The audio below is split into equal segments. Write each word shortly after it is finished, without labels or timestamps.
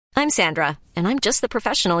I'm Sandra, and I'm just the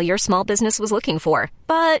professional your small business was looking for.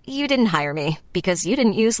 But you didn't hire me because you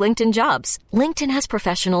didn't use LinkedIn Jobs. LinkedIn has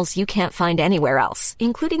professionals you can't find anywhere else,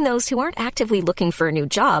 including those who aren't actively looking for a new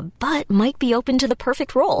job, but might be open to the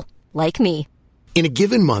perfect role, like me. In a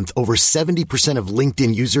given month, over 70% of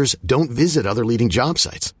LinkedIn users don't visit other leading job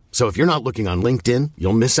sites. So if you're not looking on LinkedIn,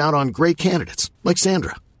 you'll miss out on great candidates like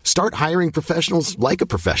Sandra. Start hiring professionals like a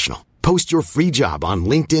professional. Post your free job on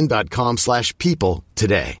linkedin.com/people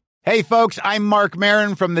today. Hey, folks, I'm Mark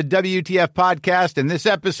Maron from the WTF Podcast, and this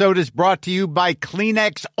episode is brought to you by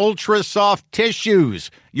Kleenex Ultra Soft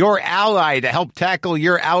Tissues, your ally to help tackle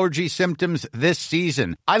your allergy symptoms this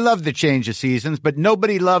season. I love the change of seasons, but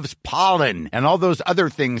nobody loves pollen and all those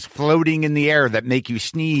other things floating in the air that make you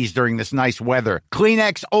sneeze during this nice weather.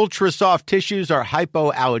 Kleenex Ultra Soft Tissues are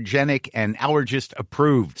hypoallergenic and allergist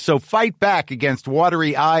approved, so fight back against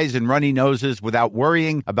watery eyes and runny noses without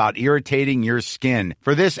worrying about irritating your skin.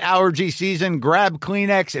 For this allergy season, grab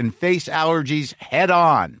Kleenex and face allergies head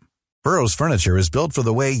on. Burrow's furniture is built for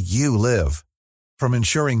the way you live. From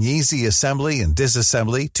ensuring easy assembly and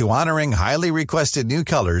disassembly to honoring highly requested new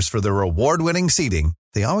colors for their award-winning seating,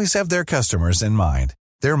 they always have their customers in mind.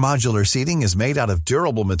 Their modular seating is made out of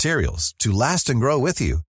durable materials to last and grow with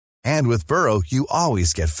you. And with Burrow, you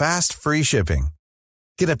always get fast, free shipping.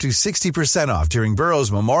 Get up to 60% off during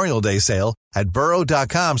Burrow's Memorial Day sale at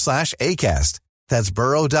burrow.com/ACAST. That's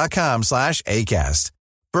burrow.com/ACAST.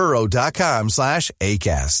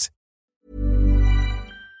 burrow.com/ACAST.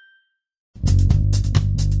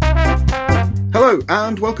 Hello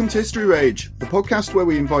and welcome to History Rage, the podcast where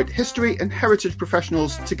we invite history and heritage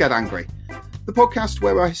professionals to get angry. The podcast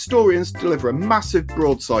where our historians deliver a massive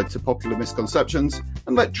broadside to popular misconceptions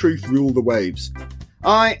and let truth rule the waves.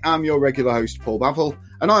 I am your regular host, Paul Bavill,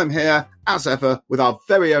 and I'm here, as ever, with our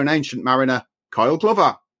very own ancient mariner, Kyle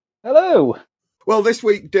Glover. Hello. Well, this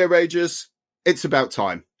week, dear Ragers, it's about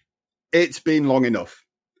time. It's been long enough.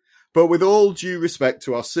 But with all due respect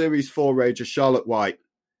to our Series 4 Rager, Charlotte White,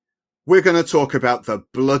 we're going to talk about the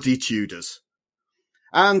bloody Tudors.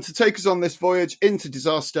 And to take us on this voyage into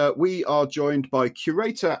disaster, we are joined by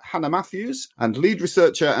curator Hannah Matthews and lead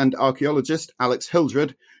researcher and archaeologist Alex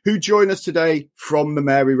Hildred, who join us today from the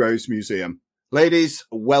Mary Rose Museum. Ladies,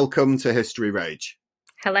 welcome to History Rage.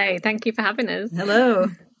 Hello, thank you for having us. Hello.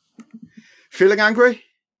 Feeling angry?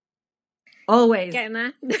 Always. Getting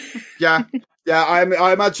there. Yeah.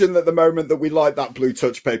 I imagine that the moment that we light that blue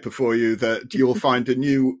touch paper for you, that you'll find a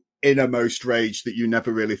new innermost rage that you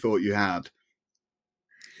never really thought you had.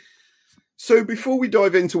 So before we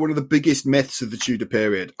dive into one of the biggest myths of the Tudor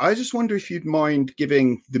period, I just wonder if you'd mind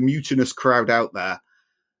giving the mutinous crowd out there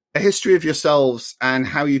a history of yourselves and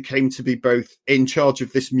how you came to be both in charge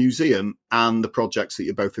of this museum and the projects that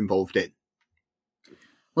you're both involved in.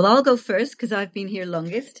 Well, I'll go first because I've been here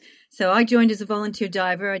longest. So I joined as a volunteer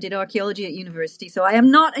diver. I did archaeology at university. So I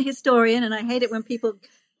am not a historian, and I hate it when people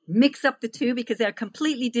mix up the two because they're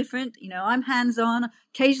completely different. You know, I'm hands-on.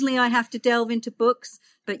 Occasionally I have to delve into books,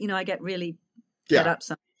 but, you know, I get really fed up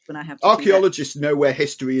sometimes when I have to. Archaeologists know where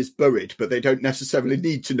history is buried, but they don't necessarily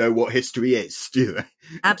need to know what history is, do they?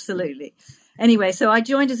 Absolutely. Anyway, so I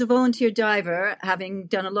joined as a volunteer diver, having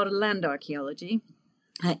done a lot of land archaeology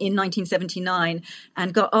in 1979,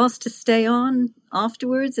 and got asked to stay on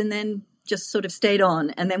afterwards, and then just sort of stayed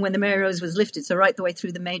on. And then when the Mary Rose was lifted, so right the way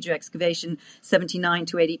through the major excavation, 79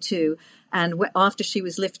 to 82, and after she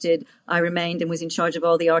was lifted, I remained and was in charge of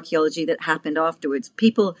all the archaeology that happened afterwards.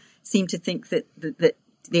 People seem to think that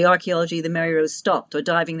the archaeology of the Mary Rose stopped, or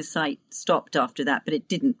diving the site stopped after that, but it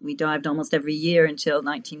didn't. We dived almost every year until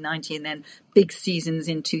 1990, and then big seasons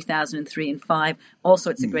in 2003 and 5. All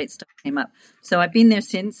sorts of great stuff came up. So I've been there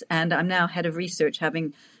since, and I'm now head of research,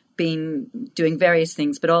 having been doing various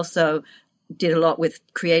things, but also did a lot with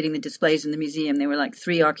creating the displays in the museum. There were like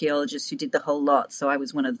 3 archaeologists who did the whole lot, so I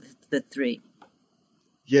was one of the 3.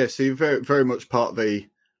 Yeah, so you're very, very much part of the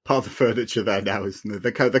furniture there now, isn't it?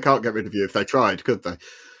 They can't get rid of you if they tried, could they?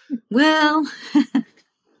 Well,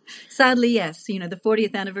 sadly, yes. You know, the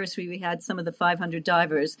 40th anniversary, we had some of the 500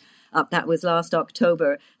 divers up. That was last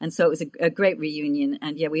October. And so it was a great reunion.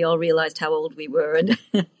 And yeah, we all realized how old we were, and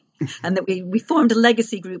and that we formed a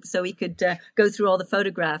legacy group so we could go through all the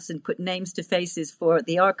photographs and put names to faces for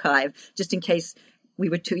the archive, just in case we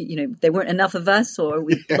were too, you know, there weren't enough of us, or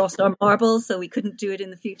we lost our marbles, so we couldn't do it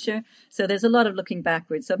in the future. So there's a lot of looking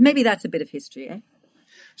backwards. So maybe that's a bit of history, eh?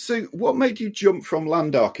 So what made you jump from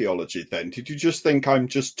land archaeology then? Did you just think I'm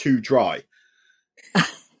just too dry?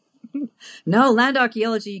 No, land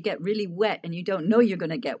archaeology, you get really wet and you don't know you're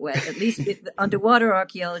going to get wet. At least with underwater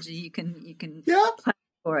archaeology, you can plan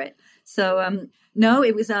for it. So no,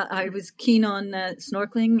 it was I was keen on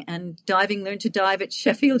snorkeling and diving. Learned to dive at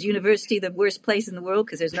Sheffield University, the worst place in the world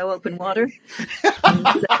because there's no open water.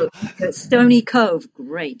 Stony Cove,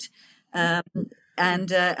 great. And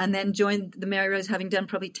then joined the Mary Rose, having done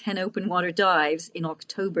probably 10 open water dives in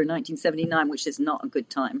October 1979, which is not a good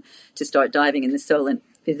time to start diving in the Solent.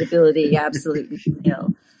 Visibility absolutely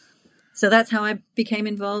nil. So that's how I became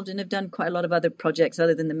involved, and have done quite a lot of other projects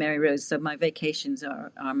other than the Mary Rose. So my vacations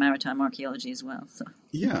are maritime archaeology as well. So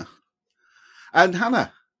yeah. And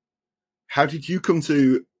Hannah, how did you come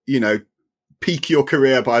to, peak your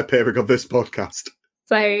career by appearing on this podcast?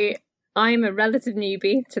 So I'm a relative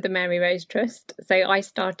newbie to the Mary Rose Trust. So I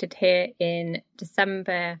started here in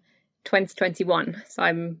December 2021. So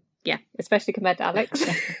I'm, especially compared to Alex.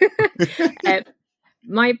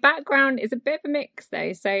 My background is a bit of a mix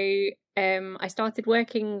though. So I started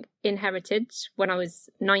working in Heritage when I was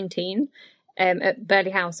 19 at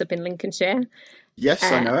Burley House up in Lincolnshire. Yes,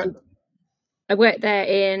 I know it. I worked there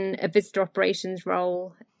in a visitor operations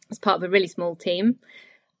role as part of a really small team.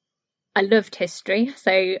 I loved history.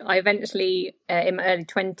 So I eventually, in my early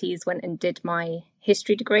 20s, went and did my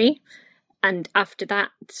history degree. And after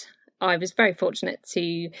that, I was very fortunate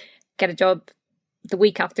to get a job the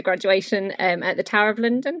week after graduation at the Tower of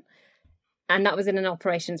London. And that was in an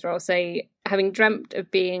operations role. So having dreamt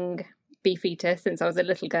of being beefeater since I was a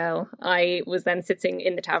little girl, I was then sitting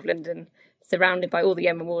in the Tower of London, surrounded by all the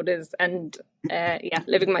Yeoman warders and,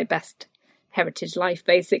 living my best heritage life,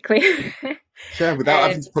 basically. Yeah, without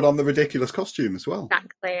having to put on the ridiculous costume as well.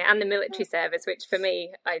 Exactly. And the military service, which for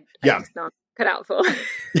me, I just not cut out for.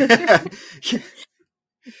 Yeah.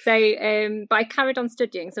 So, but I carried on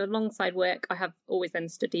studying. So alongside work, I have always then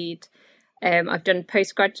studied. I've done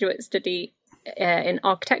postgraduate study in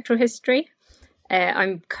architectural history.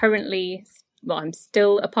 I'm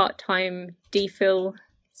still a part-time DPhil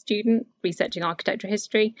student researching architectural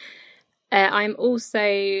history. I'm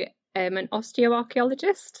also an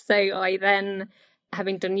osteoarchaeologist. So I then,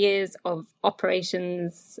 having done years of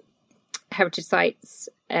operations, heritage sites,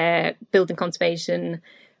 building conservation,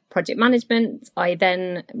 project management, I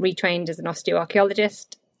then retrained as an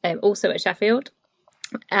osteoarchaeologist, also at Sheffield.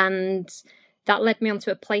 And that led me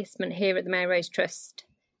onto a placement here at the Mary Rose Trust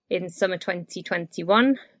in summer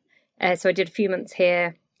 2021. So I did a few months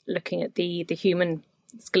here looking at the human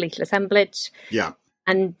skeletal assemblage. Yeah.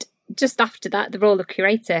 And just after that, the role of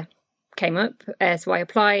curator came up. So I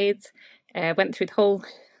applied, went through the whole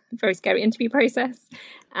very scary interview process,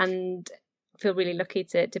 and feel really lucky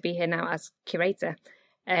to be here now as curator.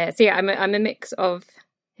 I'm a mix of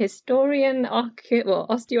historian,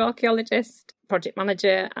 osteoarchaeologist, project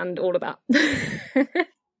manager, and all of that.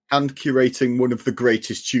 And curating one of the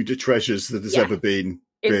greatest Tudor treasures that has ever been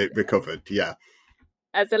recovered. Yeah.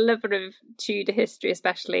 As a lover of Tudor history,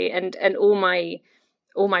 especially, and all my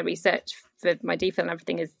research for my DPhil and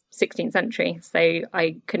everything is 16th century, so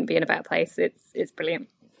I couldn't be in a better place. It's brilliant.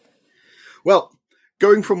 Well,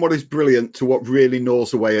 going from what is brilliant to what really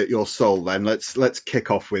gnaws away at your soul, then let's kick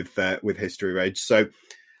off with History Rage. So,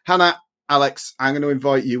 Hannah, Alex, I'm going to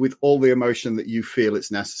invite you with all the emotion that you feel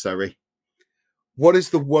it's necessary. What is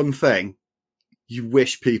the one thing you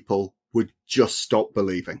wish people would just stop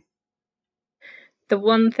believing? The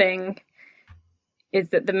one thing is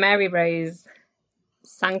that the Mary Rose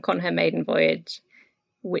sank on her maiden voyage,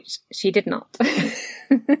 which she did not.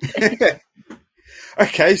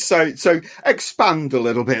 Okay, so expand a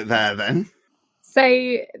little bit there then. So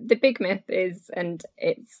the big myth is, and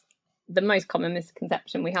it's the most common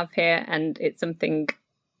misconception we have here, and it's something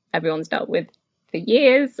everyone's dealt with for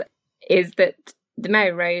years, is that the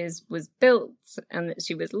Mary Rose was built and that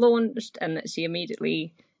she was launched and that she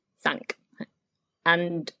immediately sank.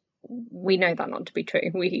 And we know that not to be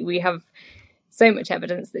true. We have so much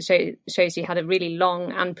evidence that shows she had a really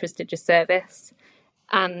long and prestigious service,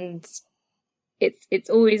 and it's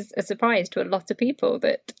always a surprise to a lot of people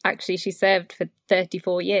that actually she served for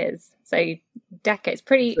 34 years, so decades.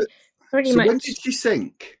 Pretty much. When did she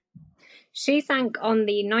sink? She sank on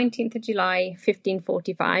the 19th of July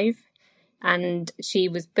 1545, and she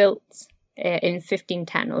was built in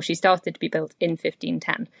 1510, or she started to be built in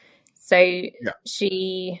 1510. So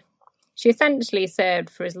she essentially served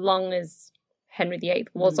for as long as Henry VIII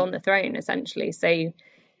was on the throne, essentially. So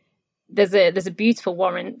there's a beautiful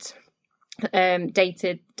warrant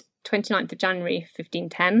dated 29th of January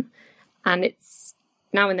 1510, and it's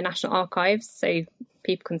now in the National Archives, so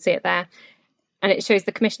people can see it there. And it shows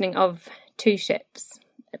the commissioning of 2 ships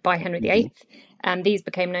by Henry VIII, and these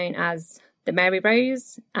became known as the Mary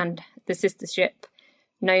Rose and the sister ship,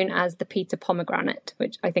 known as the Peter Pomegranate,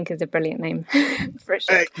 which I think is a brilliant name for a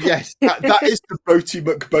ship. Yes, that is the Boaty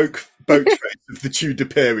McBoat boat trade of the Tudor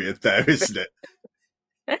period there, isn't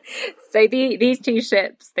it? So these two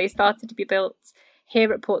ships, they started to be built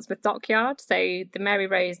here at Portsmouth Dockyard. So the Mary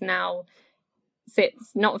Rose now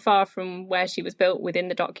sits not far from where she was built within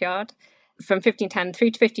the dockyard from 1510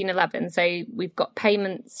 through to 1511. So we've got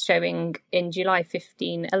payments showing in July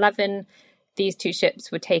 1511, these two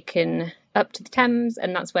ships were taken up to the Thames,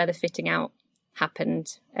 and that's where the fitting out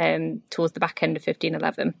happened towards the back end of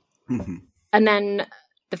 1511. Mm-hmm. And then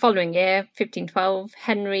the following year, 1512,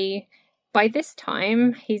 Henry, by this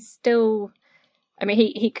time, he's still, I mean,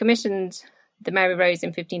 he commissioned the Mary Rose in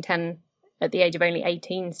 1510 at the age of only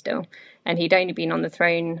 18 still, and he'd only been on the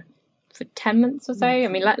throne for 10 months or so. I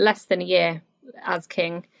mean, less than a year as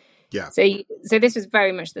king. Yeah. So this was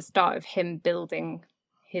very much the start of him building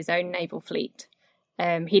his own naval fleet.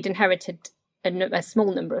 He'd inherited a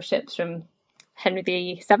small number of ships from Henry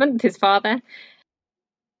VII, his father.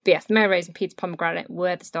 But yes, the Mary Rose and Peter Pomegranate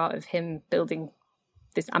were the start of him building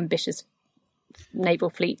this ambitious naval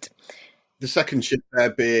fleet. The second ship there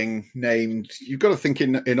being named, you've got to think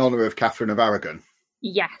in honour of Catherine of Aragon.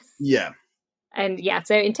 Yes. Yeah. And yeah,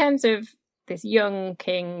 so in terms of this young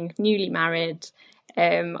king, newly married,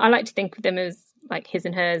 I like to think of them as like his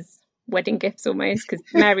and hers wedding gifts almost, because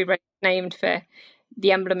Mary Rose is named for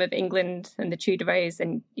the emblem of England and the Tudor Rose,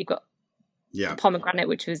 and you've got the pomegranate,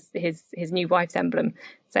 which was his new wife's emblem.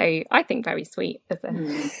 So I think very sweet as a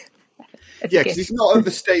because he's not at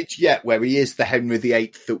the stage yet where he is the Henry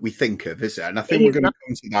VIII that we think of, is it? And I think we're going to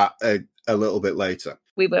come to that a little bit later.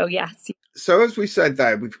 We will, yes. So as we said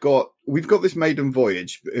there, we've got this maiden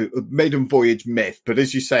voyage myth. But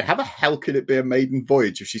as you say, how the hell could it be a maiden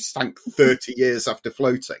voyage if she sank 30 years after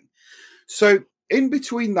floating? So in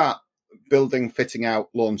between that, building, fitting out,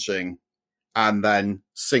 launching, and then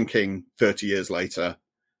sinking 30 years later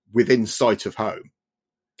within sight of home,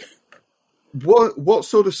 what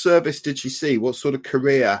sort of service did she see? What sort of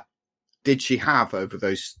career did she have over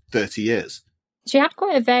those 30 years? She had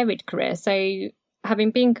quite a varied career. So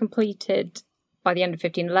having been completed by the end of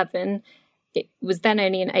 1511, it was then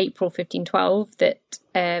only in April 1512 that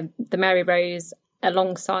the Mary Rose,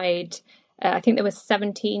 alongside, I think there were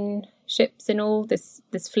 17 ships in all, this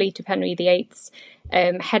fleet of Henry VIII's,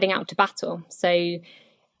 heading out to battle. So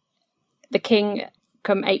the king,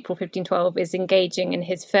 come April 1512, is engaging in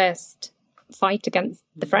his first fight against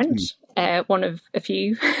the French, one of a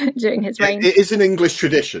few during his reign. It is an English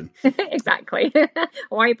tradition. Exactly.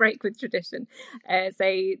 Why break with tradition?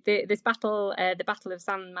 This battle, the Battle of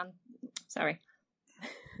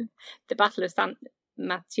the Battle of Saint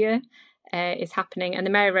Mathieu is happening, and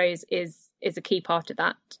the Mary Rose is a key part of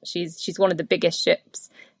that. She's one of the biggest ships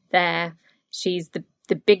there. She's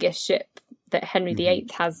the biggest ship that Henry VIII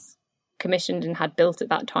has commissioned and had built at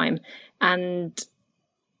that time, and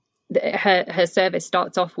her service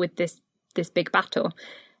starts off with this big battle.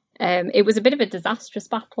 It was a bit of a disastrous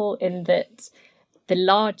battle in that the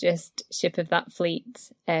largest ship of that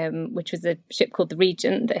fleet, which was a ship called the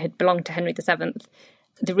Regent that had belonged to Henry VII,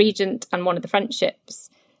 the Regent and one of the French ships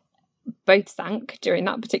both sank during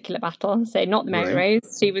that particular battle. So not the Mary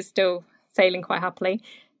Rose, she was still sailing quite happily.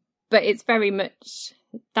 But it's very much,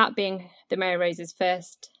 that being the Mary Rose's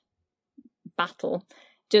first battle,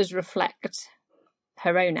 does reflect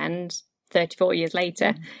her own end 34 years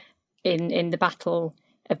later in the Battle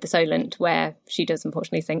of the Solent, where she does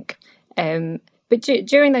unfortunately sink. But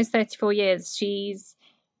during those 34 years, she's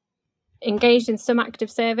engaged in some active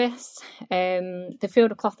service. The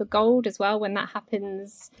Field of Cloth of Gold as well, when that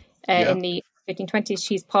happens in the 1520s,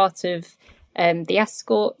 she's part of the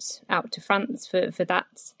escort out to France for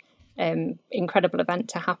that incredible event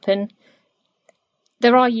to happen.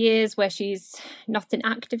 There are years where she's not in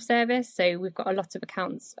active service, so we've got a lot of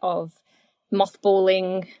accounts of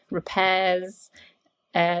mothballing, repairs,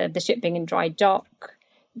 the ship being in dry dock.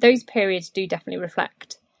 Those periods do definitely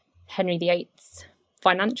reflect Henry VIII's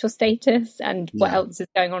financial status and what else is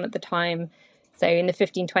going on at the time. So in the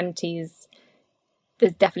 1520s,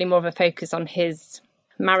 there's definitely more of a focus on his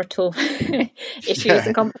marital issues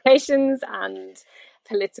and complications and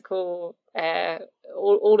political,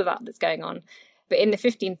 all of that that's going on. But in the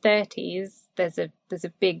 1530s, there's a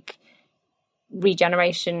big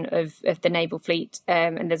regeneration of the naval fleet,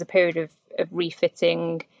 and there's a period of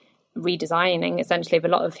refitting, redesigning, essentially, of a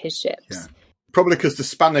lot of his ships. Yeah. Probably because the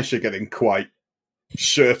Spanish are getting quite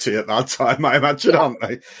shirty at that time, I imagine, aren't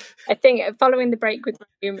they? I think following the break with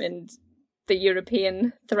Rome and the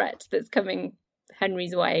European threat that's coming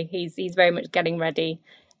Henry's way, he's very much getting ready,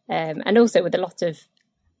 and also with a lot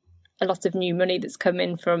a lot of new money that's come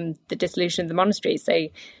in from the dissolution of the monastery. So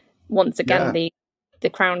once again, the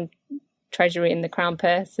Crown Treasury and the Crown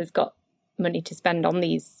Purse has got money to spend on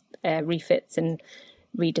these refits and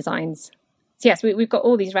redesigns. So yes, we've got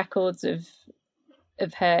all these records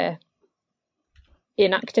of her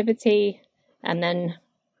inactivity and then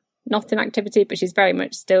not inactivity, but she's very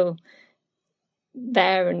much still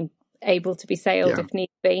there and able to be sailed if need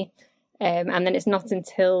be. And then it's not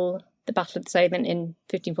until the Battle of the Solent in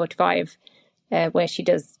 1545 where she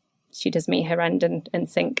does meet her end and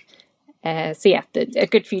sink. So yeah, a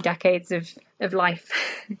good few decades of life.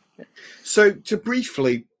 So to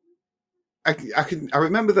briefly, I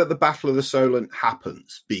remember that the Battle of the Solent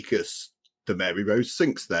happens because the Mary Rose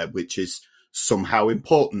sinks there, which is somehow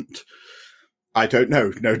important. I don't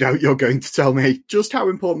know. No doubt you're going to tell me just how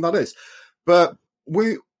important that is. But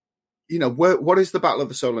what is the Battle of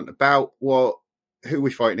the Solent about? Who are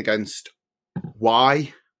we fighting against?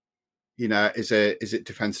 Why? Is it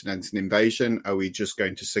defense against an invasion? Are we just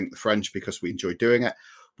going to sink the French because we enjoy doing it?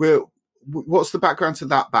 What's the background to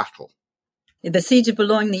that battle? The Siege of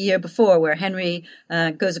Boulogne the year before, where Henry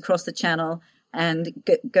goes across the Channel and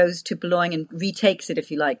goes to Boulogne and retakes it, if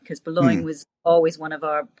you like, because Boulogne was always one of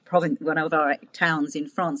our towns in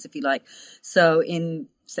France, if you like. So in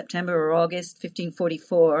September or August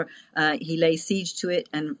 1544, he lays siege to it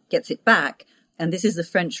and gets it back. And this is the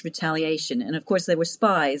French retaliation. And of course, there were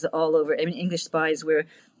spies all over. I mean, English spies were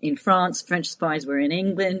in France, French spies were in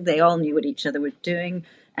England. They all knew what each other were doing.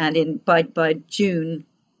 And by June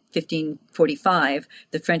 1545,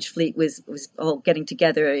 the French fleet was all getting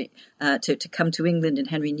together to come to England, and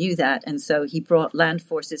Henry knew that. And so he brought land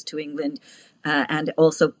forces to England and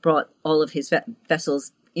also brought all of his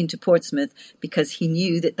vessels into Portsmouth because he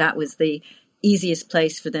knew that was the easiest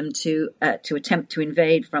place for them to attempt to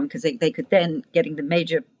invade from, because they could then, getting the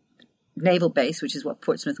major naval base, which is what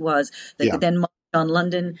Portsmouth was, they could then march on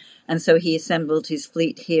London. And so he assembled his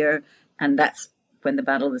fleet here, and that's when the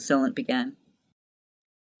Battle of the Solent began.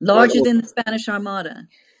 Larger than the Spanish Armada.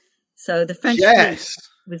 So the French fleet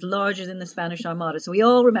was larger than the Spanish Armada. So we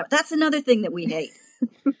all remember. That's another thing that we hate.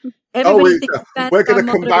 Everybody thinks the Spanish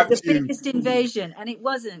Armada was the biggest invasion, and it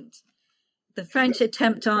wasn't. The French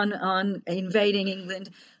attempt on invading England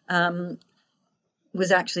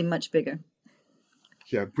was actually much bigger.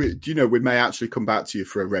 Yeah, we may actually come back to you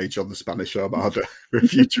for a rage on the Spanish Armada for a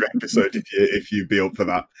future episode if you'd be up for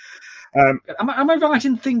that. Am I right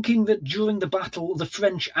in thinking that during the battle, the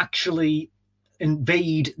French actually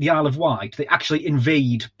invade the Isle of Wight? They actually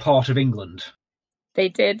invade part of England? They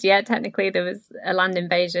did, yeah. Technically, there was a land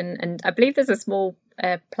invasion, and I believe there's a small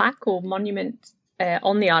plaque or monument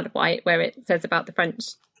on the Isle of Wight where it says about the French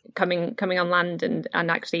coming on land, and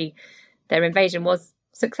actually their invasion was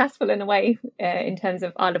successful in a way in terms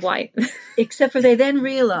of Isle of Wight. Except for they then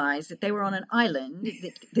realised that they were on an island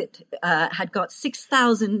that had got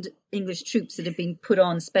 6,000 English troops that had been put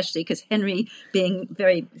on specially because Henry, being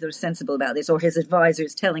very sort of sensible about this, or his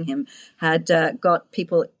advisors telling him, had got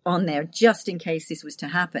people on there just in case this was to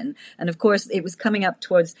happen. And of course, it was coming up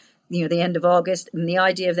towards the end of August, and the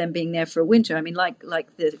idea of them being there for a winter. I mean, like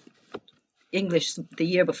the English the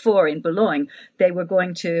year before in Boulogne, they were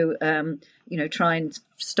going to try and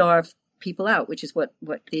starve people out, which is what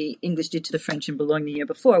the English did to the French in Boulogne the year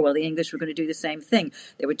before. Well, the English were going to do the same thing.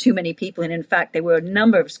 There were too many people, and in fact, there were a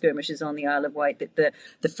number of skirmishes on the Isle of Wight that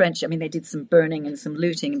the French, I mean, they did some burning and some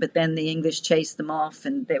looting, but then the English chased them off,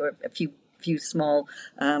 and there were a few small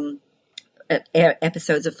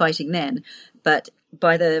episodes of fighting then. But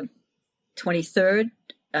by the 23rd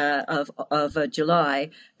of July,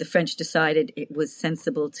 the French decided it was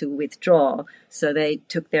sensible to withdraw. So they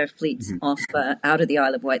took their fleets off out of the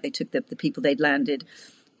Isle of Wight. They took the people they'd landed,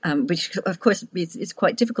 which of course is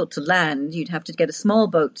quite difficult to land. You'd have to get a small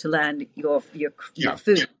boat to land your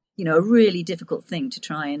food. A really difficult thing to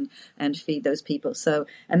try and feed those people. So,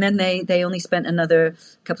 and then they only spent another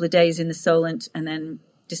couple of days in the Solent and then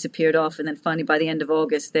disappeared off, and then finally by the end of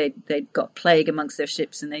August they'd got plague amongst their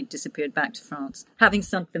ships and they disappeared back to France, having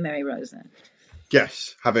sunk the Mary Rose.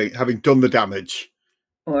 Yes, having done the damage,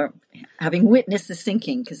 or having witnessed the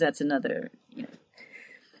sinking, because that's another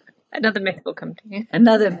myth will come to you.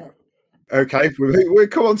 Another myth. Okay, we'll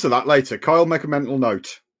come on to that later. Kyle, make a mental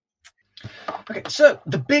note. Okay, so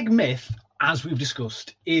the big myth, as we've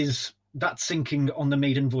discussed, is that sinking on the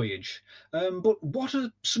maiden voyage. But what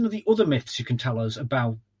are some of the other myths you can tell us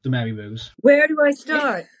about the Mary Rose? Where do I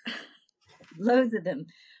start? Loads of them.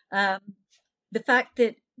 The fact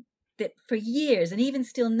that for years, and even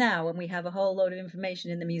still now, when we have a whole load of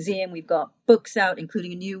information in the museum, we've got books out,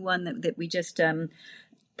 including a new one that we just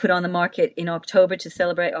put on the market in October to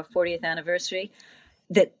celebrate our 40th anniversary.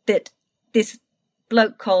 that this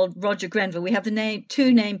bloke called Roger Grenville, we have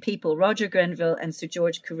two named people, Roger Grenville and Sir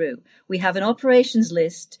George Carew. We have an operations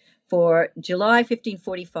list for July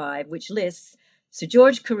 1545, which lists Sir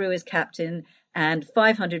George Carew as captain and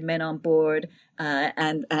 500 men on board,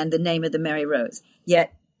 and the name of the Mary Rose.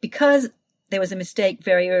 Yet, because there was a mistake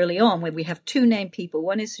very early on when we have two named people,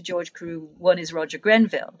 one is Sir George Carew, one is Roger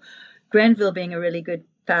Grenville. Grenville, being a really good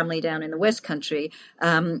family down in the West Country,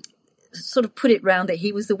 sort of put it round that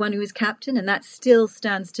he was the one who was captain, and that still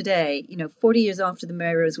stands today. 40 years after the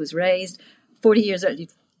Mary Rose was raised,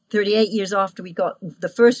 38 years after we got the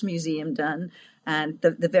first museum done, and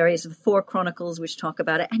the various four chronicles which talk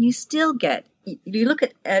about it, and you still get, you look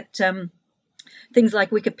at things like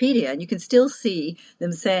Wikipedia, and you can still see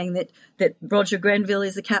them saying that Roger Grenville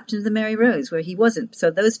is the captain of the Mary Rose, where he wasn't.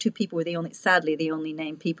 So those two people were sadly the only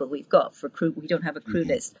named people we've got for crew. We don't have a crew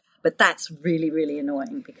list, but that's really, really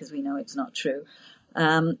annoying because we know it's not true.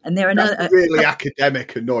 And there are that's really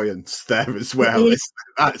academic annoyance there as well.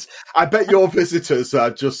 I bet your visitors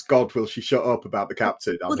are just, God, will she shut up about the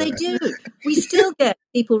captain? Well, they do. We still get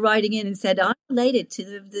people writing in and said, I'm related to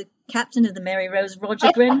the captain of the Mary Rose,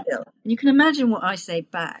 Roger Grenville. And you can imagine what I say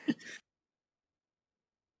back.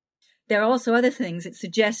 There are also other things that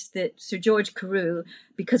suggest that Sir George Carew,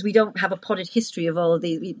 because we don't have a potted history of all of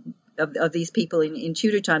these people in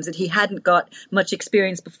Tudor times, that he hadn't got much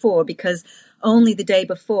experience before, because only the day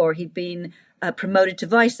before he'd been promoted to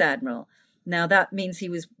vice admiral. Now that means he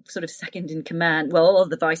was sort of second in command. Well, all of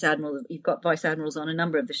the vice admirals, you've got vice admirals on a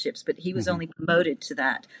number of the ships, but he was only promoted to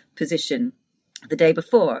that position the day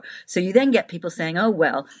before. So you then get people saying, oh,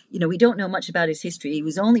 well, we don't know much about his history. He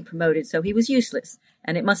was only promoted, so he was useless,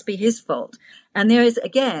 and it must be his fault. And there is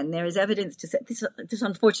evidence to say, this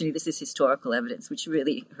unfortunately, this is historical evidence, which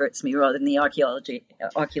really hurts me rather than the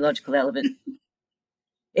archaeological element.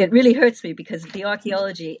 It really hurts me because the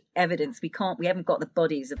archaeology evidence, we haven't got the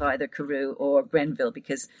bodies of either Carew or Grenville,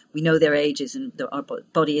 because we know their ages, and our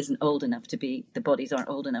body isn't old enough to be, the bodies aren't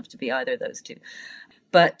old enough to be either of those two.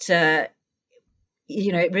 But,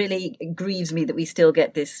 it really grieves me that we still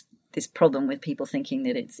get this problem with people thinking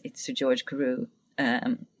that it's Sir George Carew,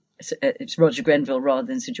 it's Roger Grenville rather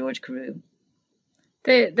than Sir George Carew.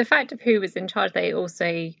 The fact of who was in charge, they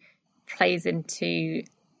also plays into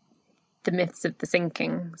the myths of the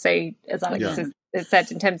sinking. So, as Alex has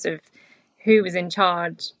said, in terms of who was in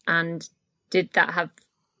charge, and did that have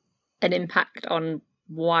an impact on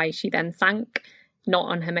why she then sank, not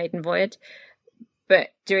on her maiden voyage.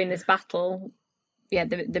 But during this battle,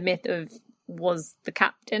 the myth of, was the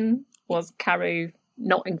captain, was Carew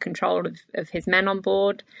not in control of his men on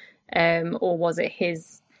board, or was it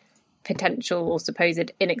his potential or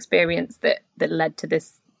supposed inexperience that led to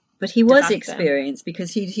this? But he was experienced,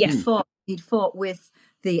 because he'd fought with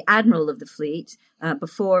the admiral of the fleet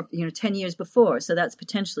before, 10 years before. So that's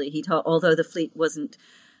potentially although the fleet wasn't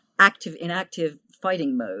in active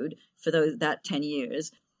fighting mode for that 10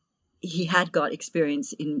 years, he had got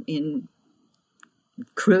experience in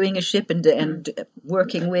crewing a ship and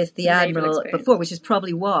working with the admiral before, which is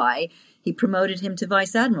probably why he promoted him to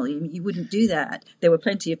vice admiral. You wouldn't do that. There were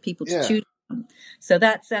plenty of people to choose from. So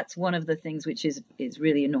that's one of the things which is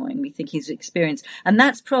really annoying. We think he's experienced, and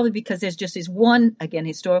that's probably because there's just this one, again,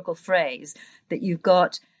 historical phrase that you've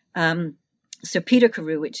got Sir Peter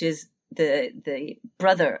Carew, which is the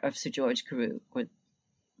brother of Sir George Carew, or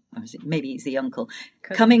maybe he's the uncle,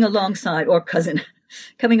 coming alongside, or cousin,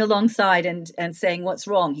 coming alongside and saying what's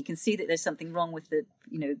wrong. He can see that there's something wrong with the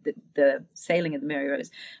sailing of the Mary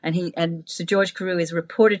Rose, and Sir George Carew is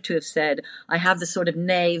reported to have said, "I have the sort of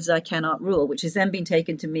knaves I cannot rule," which has then been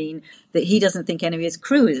taken to mean that he doesn't think any of his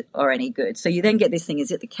crew are any good. So you then get this thing: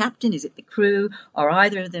 is it the captain? Is it the crew? Are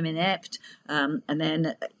either of them inept? And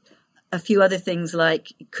then a few other things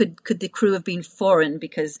like, could the crew have been foreign,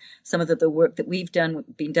 because some of the work that we've done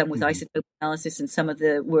been done with isotope analysis, and some of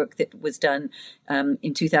the work that was done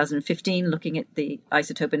in 2015 looking at the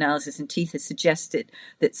isotope analysis in teeth has suggested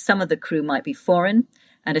that some of the crew might be foreign.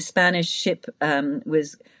 And a Spanish ship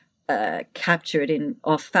was captured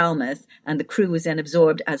off Falmouth, and the crew was then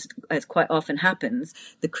absorbed, as quite often happens.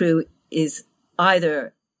 The crew is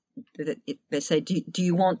either, they say, do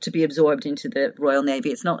you want to be absorbed into the Royal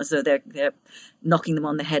Navy? It's not as though they're knocking them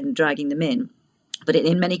on the head and dragging them in, but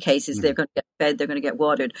in many cases they're going to get fed, they're going to get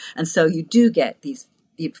watered, and so you do get these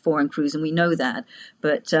foreign crews, and we know that.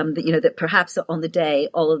 But that perhaps on the day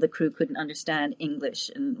all of the crew couldn't understand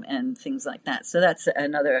English and things like that. So that's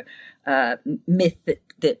another myth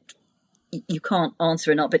that you can't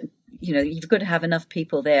answer or not. But you've got to have enough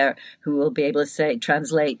people there who will be able to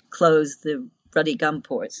translate, close the ruddy gun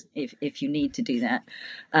ports if you need to do that.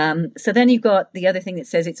 So then you've got the other thing that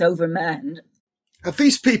says it's overmanned.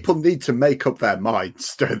 These people need to make up their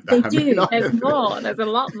minds, don't they? They do. There's more. There's a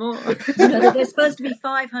lot more. There's supposed to be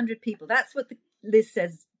 500 people. That's what the list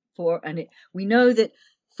says for. And we know that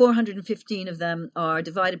 415 of them are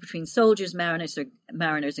divided between soldiers, mariners,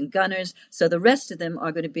 and gunners. So the rest of them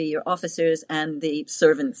are going to be your officers and the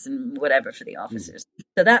servants and whatever for the officers.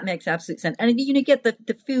 So that makes absolute sense. And you get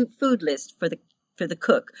the food list for the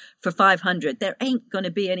cook for 500. There ain't going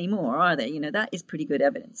to be any more, are there? That is pretty good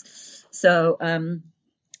evidence. So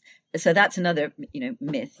that's another,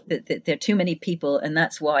 myth that there are too many people, and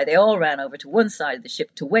that's why they all ran over to one side of the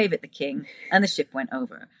ship to wave at the king, and the ship went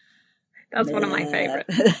over. That's one of my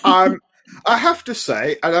favourites. I have to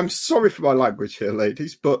say, and I'm sorry for my language here,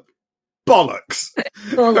 ladies, but bollocks.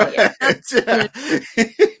 Bollocks. Yeah.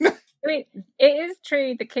 I mean, it is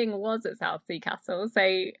true the king was at Southsea Castle,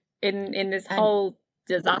 so in this whole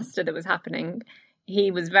disaster that was happening,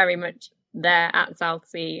 he was very much there at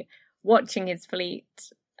Southsea, watching his fleet,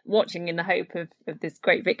 watching in the hope of this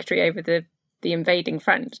great victory over the invading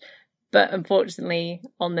French. But unfortunately,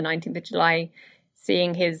 on the 19th of July,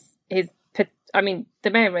 seeing the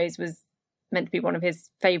Mare Rose was meant to be one of his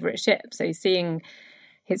favourite ships. So seeing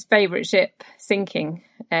his favourite ship sinking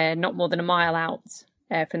not more than a mile out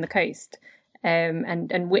from the coast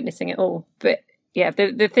and witnessing it all. But yeah,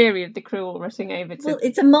 the theory of the crew all rushing over to... Well,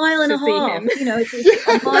 it's a mile and a half. Him. It's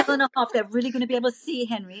a mile and a half. They're really going to be able to see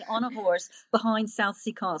Henry on a horse behind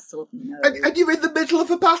Southsea Castle. No. And you're in the middle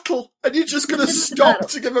of a battle, and you're just going to stop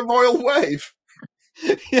to give a royal wave.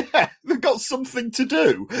 Yeah, they've got something to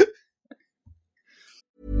do.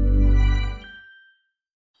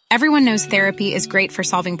 Everyone knows therapy is great for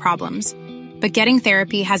solving problems, but getting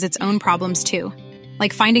therapy has its own problems too,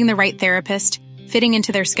 like finding the right therapist, fitting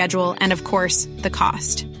into their schedule, and of course, the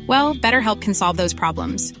cost. Well, BetterHelp can solve those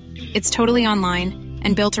problems. It's totally online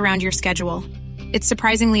and built around your schedule. It's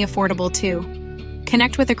surprisingly affordable too.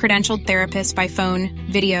 Connect with a credentialed therapist by phone,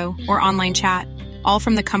 video, or online chat, all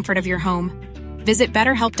from the comfort of your home. Visit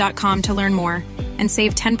BetterHelp.com to learn more and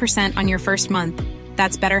save 10% on your first month.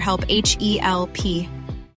 That's BetterHelp, H-E-L-P.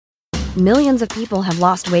 Millions of people have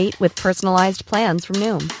lost weight with personalized plans from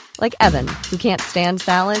Noom. Like Evan, who can't stand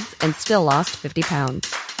salads and still lost 50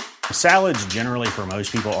 pounds. Salads generally for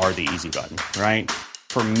most people are the easy button, right?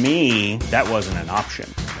 For me, that wasn't an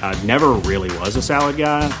option. I never really was a salad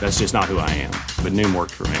guy. That's just not who I am. But Noom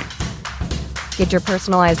worked for me. Get your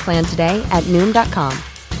personalized plan today at Noom.com.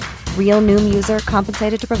 Real Noom user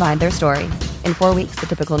compensated to provide their story. In 4 weeks, the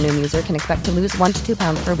typical Noom user can expect to lose 1 to 2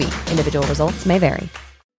 pounds per week. Individual results may vary.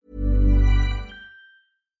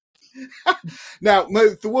 Now,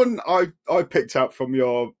 Mo, the one I picked out from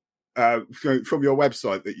your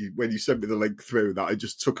website that when you sent me the link through, that I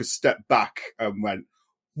just took a step back and went,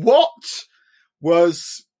 what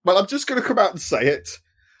was? Well, I'm just going to come out and say it.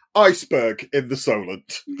 Iceberg in the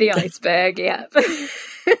Solent. The iceberg, yeah.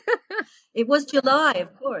 It was July,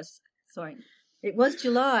 of course. Sorry. It was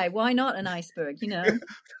July. Why not an iceberg,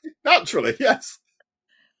 Naturally, yes.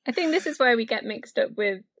 I think this is where we get mixed up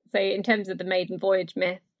with, say, in terms of the maiden voyage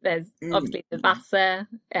myth, there's obviously the Vasa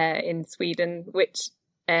in Sweden, which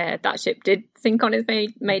that ship did sink on its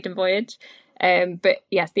maiden voyage. But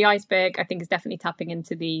yes, the iceberg, I think, is definitely tapping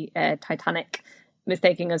into the Titanic,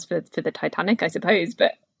 mistaking us for the Titanic, I suppose,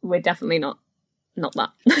 but we're definitely not that.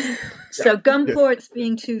 So gun ports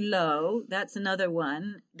being too low, that's another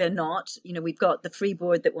one. They're not. We've got the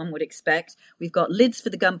freeboard that one would expect. We've got lids for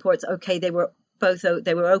the gun ports. Okay, they were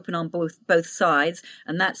open on both sides,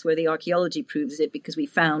 and that's where the archaeology proves it, because we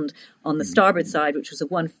found on the starboard side, which was the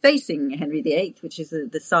one facing Henry VIII, which is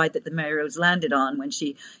the side that the Mary Rose landed on when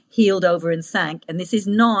she heeled over and sank. And this is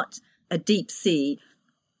not a deep sea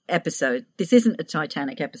episode. This isn't a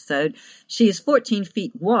Titanic episode. She is 14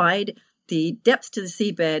 feet wide. The depth to the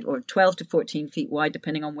seabed, or 12 to 14 feet wide,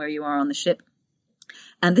 depending on where you are on the ship.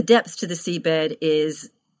 And the depth to the seabed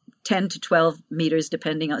is 10 to 12 meters,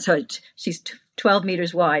 she's 12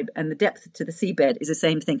 meters wide, and the depth to the seabed is the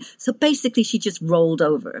same thing. So basically, she just rolled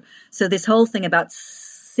over. So this whole thing about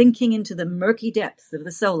sinking into the murky depths of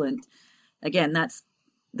the Solent, again, that's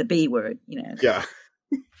the B word, Yeah.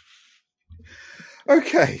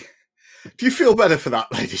 Okay. Do you feel better for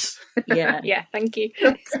that, ladies? Yeah. Yeah, thank you.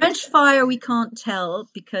 French fire, we can't tell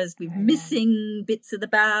because we're missing bits of the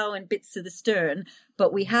bow and bits of the stern,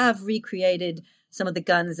 but we have recreated some of the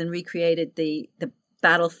guns and recreated the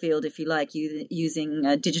battlefield, if you like, using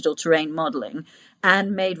digital terrain modeling,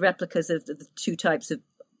 and made replicas of the two types of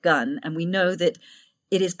gun. And we know that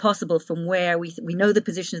it is possible from where we know the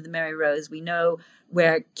position of the Mary Rose, we know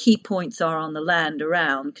where key points are on the land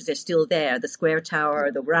around, because they're still there, the Square Tower,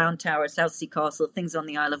 the Round Tower, South Sea Castle, things on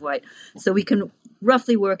the Isle of Wight. So we can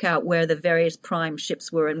roughly work out where the various prime ships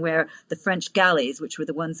were and where the French galleys, which were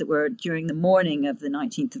the ones that were during the morning of the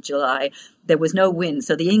 19th of July, there was no wind.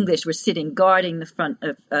 So the English were sitting guarding the front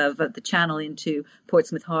of the channel into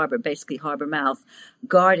Portsmouth Harbour, basically harbour mouth,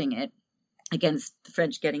 guarding it against the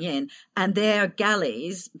French getting in, and their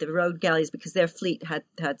galleys, the road galleys, because their fleet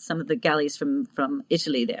had some of the galleys from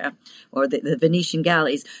Italy there, or the Venetian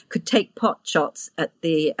galleys, could take pot shots at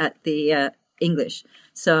the English.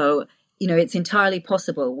 So, it's entirely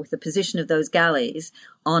possible with the position of those galleys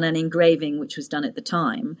on an engraving which was done at the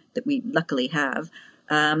time that we luckily have,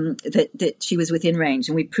 that she was within range,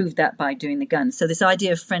 and we proved that by doing the guns. So this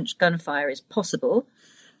idea of French gunfire is possible,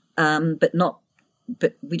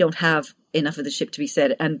 but we don't have enough of the ship to be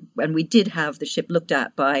said. And we did have the ship looked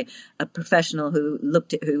at by a professional who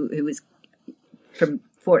was from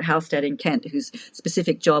Fort Halstead in Kent, whose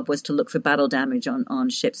specific job was to look for battle damage on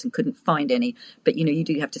ships and couldn't find any. But, you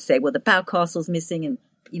do have to say, well, the bow castle's missing and,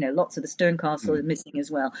 lots of the stern castle is missing as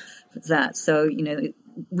well. That. So,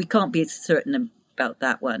 we can't be certain about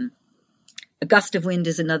that one. A gust of wind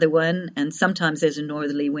is another one. And sometimes there's a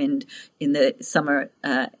northerly wind in the summer,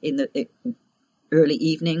 in the early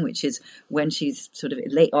evening, which is when she's sort of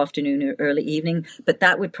late afternoon or early evening, but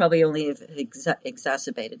that would probably only have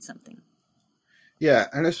exacerbated something. Yeah,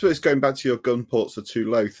 and I suppose going back to your gun ports are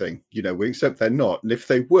too low thing, we accept they're not, and if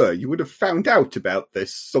they were, you would have found out about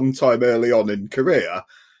this sometime early on in career,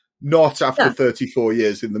 not after 34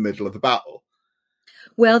 years in the middle of a battle.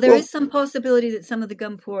 Well, there is some possibility that some of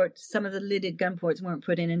the lidded gun ports weren't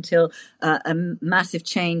put in until a massive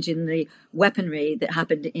change in the weaponry that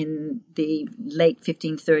happened in the late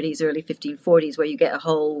 1530s, early 1540s, where you get a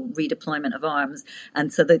whole redeployment of arms.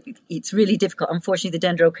 And so it's really difficult. Unfortunately, the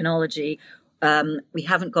dendrochronology, we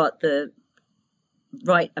haven't got the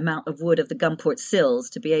right amount of wood of the gun port sills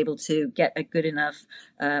to be able to get a good enough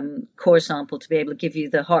core sample to be able to give you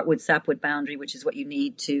the heartwood-sapwood boundary, which is what you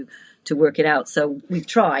need to work it out. So we've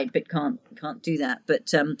tried, but can't do that.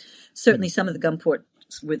 But certainly some of the gun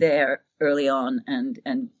ports were there early on, and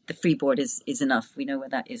the freeboard is enough. We know where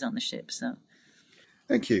that is on the ship. So,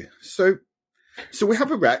 thank you. So we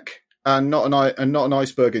have a wreck and not an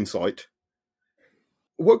iceberg in sight.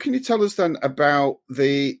 What can you tell us then about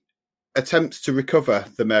the attempts to recover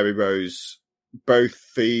the Mary Rose,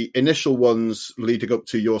 both the initial ones leading up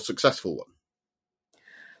to your successful one?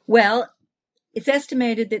 Well, it's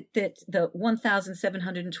estimated that the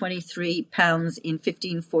 1,723 pounds in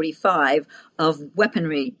 1545 of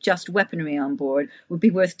weaponry, just weaponry on board, would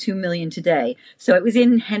be worth 2 million today. So it was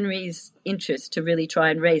in Henry's interest to really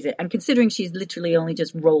try and raise it. And considering she's literally only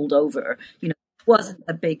just rolled over, it wasn't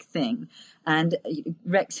a big thing. And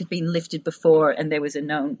wrecks had been lifted before, and there was a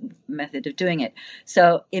known method of doing it.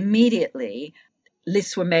 So immediately,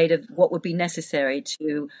 lists were made of what would be necessary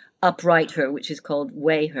to upright her, which is called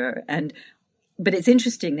weigh her. But it's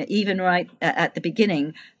interesting that even right at the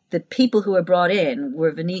beginning, the people who were brought in were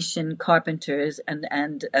Venetian carpenters and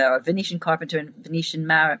Venetian carpenter and Venetian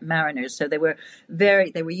mariners. So they were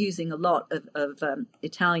using a lot of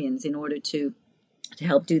Italians in order to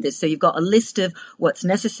help do this. So you've got a list of what's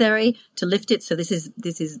necessary to lift it. So this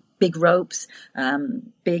is big ropes,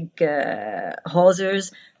 big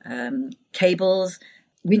hawsers, cables,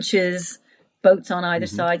 winches, boats on either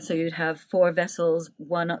side. So you'd have 4 vessels,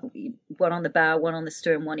 one on the bow, one on the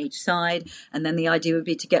stern, one each side. And then the idea would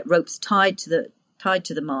be to get ropes tied to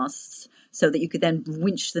the masts so that you could then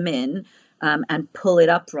winch them in and pull it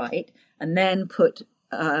upright, and then put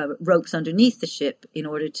ropes underneath the ship in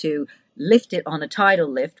order to lift it on a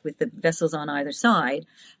tidal lift with the vessels on either side,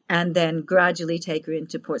 and then gradually take her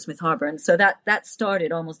into Portsmouth Harbour. And so that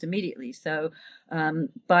started almost immediately. So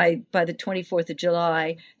by the 24th of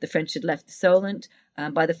July, the French had left the Solent.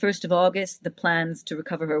 By the 1st of August, the plans to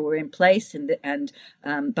recover her were in place. And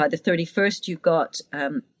by the 31st, you've got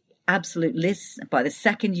absolute lists. By the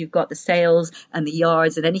 2nd, you've got the sails and the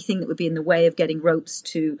yards and anything that would be in the way of getting ropes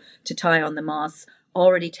to tie on the masts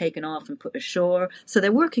already taken off and put ashore. So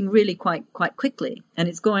they're working really quite quickly, and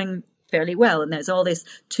it's going fairly well. And there's all this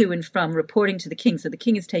to and from reporting to the king. So the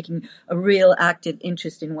king is taking a real active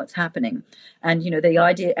interest in what's happening. And, the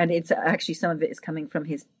idea, and it's actually some of it is coming from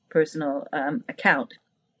his personal account,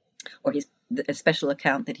 or a special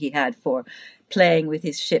account that he had for playing with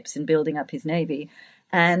his ships and building up his navy.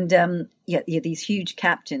 And these huge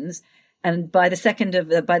captains. And by the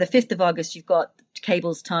 5th of August, you've got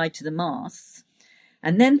cables tied to the masts.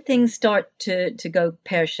 And then things start to go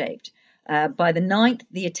pear-shaped. By the 9th,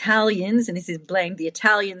 the Italians, and this is blamed, the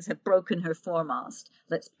Italians have broken her foremast.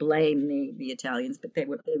 Let's blame the Italians, but they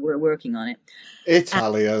were working on it.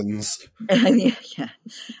 Italians. Yeah.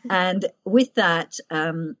 And with that,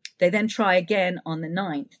 they then try again on the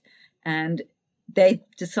 9th, and they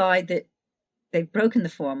decide that they've broken the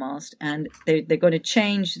foremast and they're going to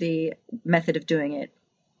change the method of doing it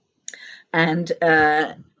and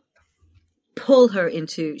pull her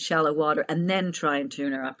into shallow water and then try and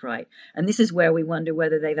turn her upright. And this is where we wonder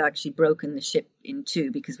whether they've actually broken the ship in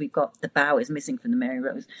two, because we've got the bow is missing from the Mary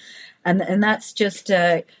Rose. And that's just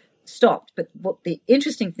stopped. But what the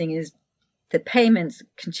interesting thing is, the payments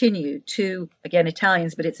continue to, again,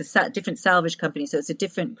 Italians, but it's a different salvage company, so it's a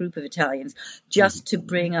different group of Italians, just to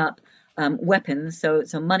bring up weapons. So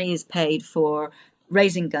money is paid for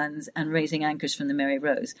raising guns and raising anchors from the Mary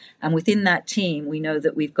Rose. And within that team, we know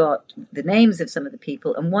that we've got the names of some of the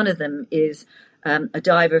people, and one of them is a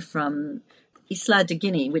diver from Isla de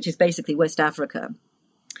Guinea, which is basically West Africa.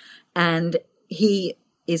 And he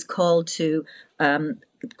is called to the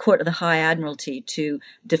Court of the High Admiralty to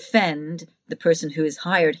defend the person who has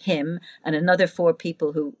hired him and another 4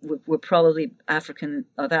 people who were probably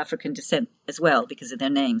of African descent as well, because of their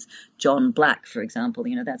names. John Black, for example,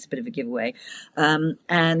 that's a bit of a giveaway.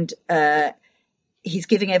 And he's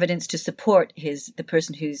giving evidence to support the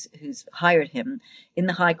person who's hired him in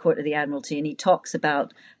the High Court of the Admiralty, and he talks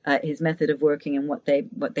about his method of working and what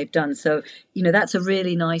they've done. So that's a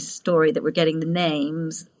really nice story that we're getting the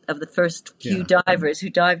names of the first few divers who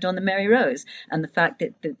dived on the Mary Rose, and the fact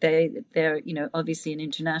that they're obviously an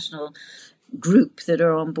international group that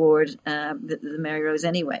are on board the Mary Rose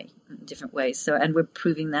anyway, in different ways. So, and we're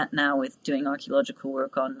proving that now with doing archaeological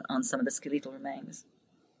work on some of the skeletal remains.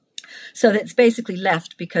 So that's basically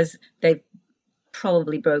left because they've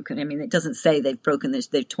probably broken. I mean, it doesn't say they've broken this,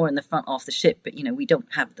 they've torn the front off the ship, but we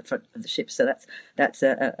don't have the front of the ship, so that's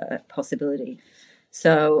a possibility.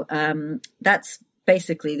 So that's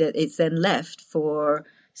basically that. It's then left for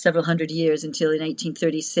several hundred years until in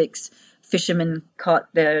 1836 fishermen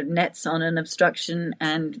caught their nets on an obstruction,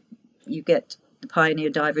 and you get the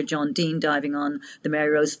pioneer diver John Dean diving on the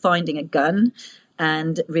Mary Rose, finding a gun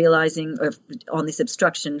and realizing on this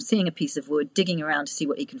obstruction, seeing a piece of wood, digging around to see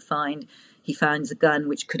what he can find. He finds a gun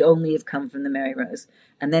which could only have come from the Mary Rose,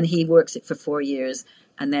 and then he works it for 4 years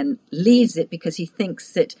and then leaves it because he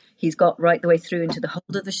thinks that he's got right the way through into the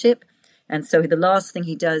hold of the ship. And so the last thing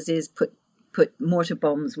he does is put mortar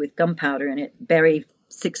bombs with gunpowder in it, bury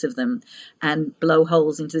 6 of them, and blow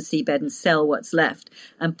holes into the seabed and sell what's left.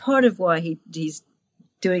 And part of why he's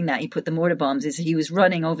doing that, he put the mortar bombs, is he was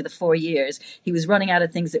running over the 4 years. He was running out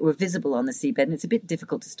of things that were visible on the seabed, and it's a bit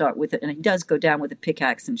difficult to start with it. And he does go down with a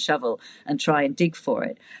pickaxe and shovel and try and dig for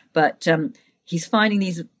it. But he's finding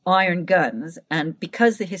these iron guns, and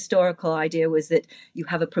because the historical idea was that you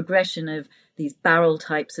have a progression of these barrel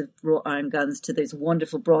types of wrought iron guns to those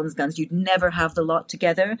wonderful bronze guns, you'd never have the lot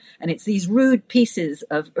together. And it's these rude pieces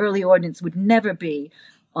of early ordnance would never be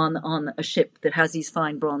on a ship that has these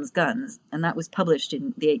fine bronze guns. And that was published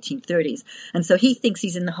in the 1830s. And so he thinks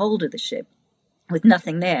he's in the hold of the ship with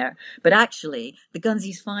nothing there. But actually, the guns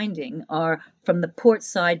he's finding are from the port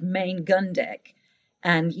side main gun deck.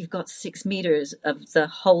 And you've got 6 meters of the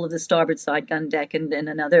whole of the starboard side gun deck, and then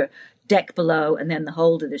another deck below, and then the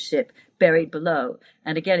hold of the ship buried below.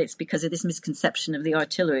 And again, it's because of this misconception of the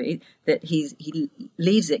artillery that he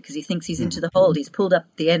leaves it because he thinks he's into the hold. He's pulled up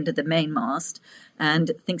the end of the main mast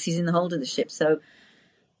and thinks he's in the hold of the ship. So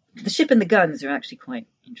the ship and the guns are actually quite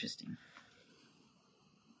interesting.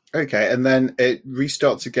 Okay, and then it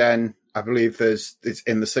restarts again. I believe it's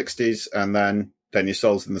in the 60s, and then your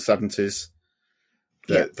Soul's in the 70s.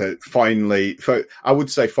 That finally, I would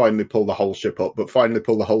say finally pull the whole ship up, but finally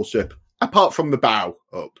pull the whole ship, apart from the bow,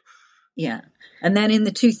 up. Yeah. And then in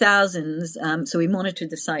the 2000s, so we monitored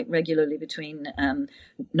the site regularly between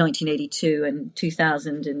 1982 and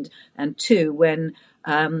 2002, when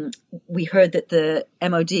we heard that the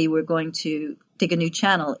MOD were going to dig a new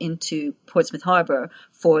channel into Portsmouth Harbour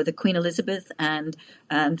for the Queen Elizabeth and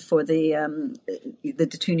for the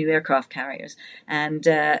 2 new aircraft carriers. And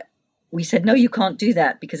we said, no, you can't do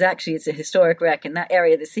that, because actually it's a historic wreck, and that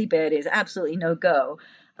area of the seabed is absolutely no go.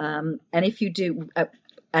 And if you do,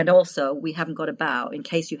 and also we haven't got a bow, in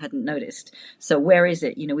case you hadn't noticed. So where is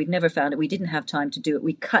it? We've never found it. We didn't have time to do it.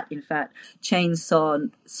 We cut, in fact,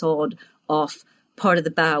 sawed off part of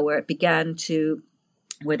the bow where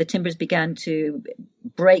the timbers began to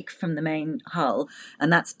break from the main hull.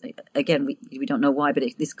 And that's, again, we don't know why, but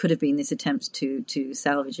this could have been this attempt to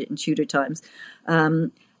salvage it in Tudor times.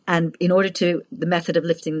 And in order to, the method of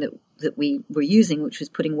lifting that we were using, which was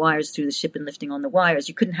putting wires through the ship and lifting on the wires,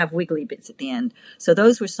 you couldn't have wiggly bits at the end. So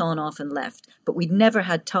those were sawn off and left. But we'd never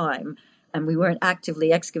had time, and we weren't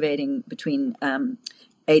actively excavating between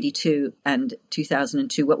 82 and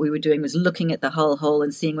 2002. What we were doing was looking at the hull hole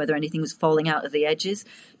and seeing whether anything was falling out of the edges,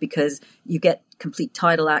 because you get complete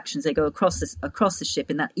tidal actions. They go across the ship,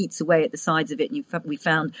 and that eats away at the sides of it. And we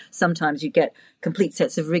found sometimes you get complete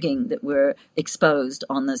sets of rigging that were exposed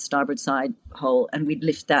on the starboard side hull, and we'd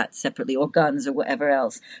lift that separately, or guns or whatever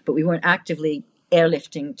else. But we weren't actively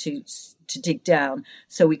airlifting to dig down.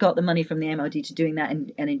 So we got the money from the MOD to doing that.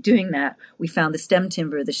 And in doing that, we found the stem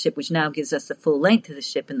timber of the ship, which now gives us the full length of the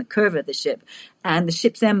ship and the curve of the ship, and the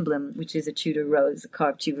ship's emblem, which is a Tudor rose, a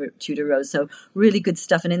carved Tudor rose. So really good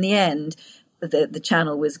stuff. And in the end, the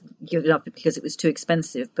channel was given up because it was too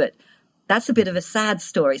expensive. But that's a bit of a sad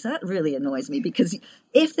story. So that really annoys me, because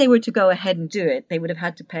if they were to go ahead and do it, they would have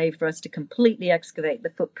had to pay for us to completely excavate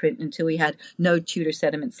the footprint until we had no Tudor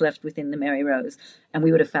sediments left within the Mary Rose. And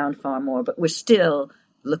we would have found far more. But we're still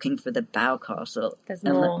looking for the bow castle. There's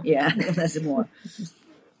more. There's more.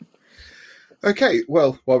 Okay,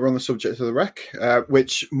 well, while we're on the subject of the wreck,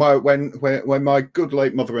 which when my good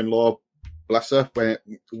late mother-in-law, bless her,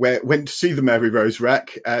 went to see the Mary Rose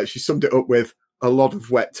wreck, she summed it up with a lot of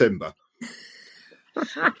wet timber.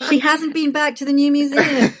 She hasn't been back to the new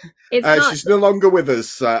museum. She's no longer with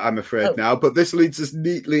us, I'm afraid, now. But this leads us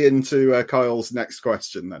neatly into Kyle's next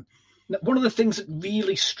question, then. One of the things that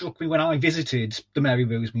really struck me when I visited the Mary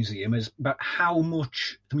Rose Museum is about how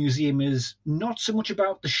much the museum is not so much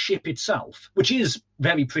about the ship itself, which is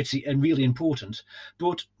very pretty and really important,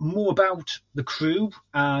 but more about the crew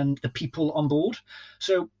and the people on board.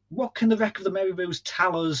 So what can the wreck of the Mary Rose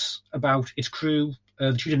tell us about its crew,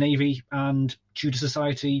 the Tudor Navy and Tudor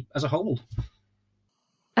society as a whole?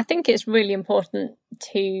 I think it's really important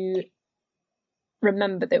to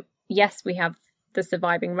remember that, yes, we have the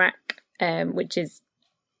surviving wreck, which is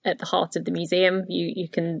at the heart of the museum. You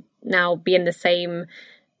can now be in the same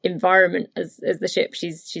environment as the ship.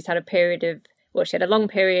 She's had she had a long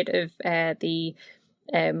period of the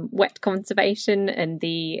wet conservation and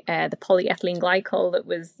the polyethylene glycol that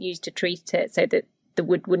was used to treat it so that the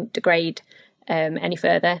wood wouldn't degrade any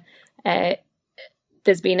further.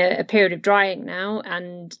 There's been a period of drying now,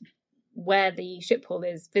 and where the ship hall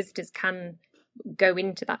is, visitors can go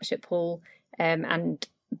into that ship hall and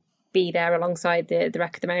be there alongside the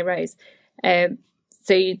wreck of the Mary Rose.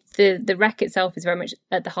 So the wreck itself is very much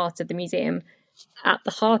at the heart of the museum. At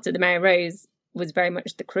the heart of the Mary Rose was very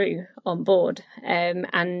much the crew on board.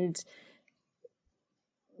 And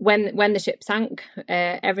when the ship sank,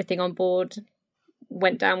 everything on board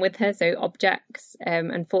went down with her. So objects,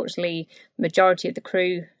 unfortunately, majority of the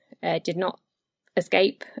crew did not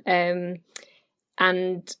escape. And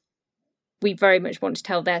we very much want to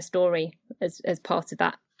tell their story as part of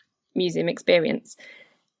that museum experience.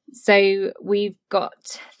 So we've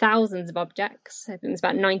got thousands of objects. I think there's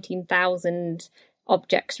about 19,000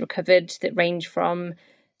 objects recovered that range from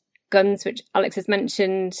guns, which Alex has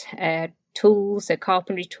mentioned, tools, so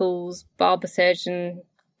carpentry tools, barber surgeon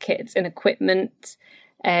kits and equipment,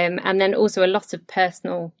 and then also a lot of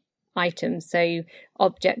personal items, so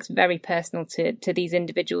objects very personal to these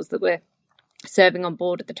individuals that were serving on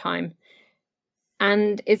board at the time.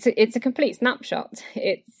 And it's a complete snapshot.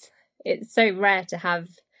 It's so rare to have.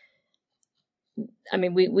 I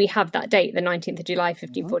mean, we have that date, the 19th of July,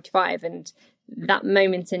 1545, and that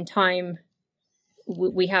moment in time,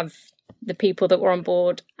 we have the people that were on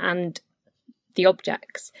board and the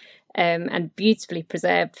objects, and beautifully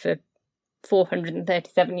preserved for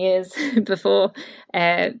 437 years before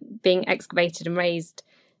being excavated and raised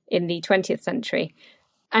in the 20th century.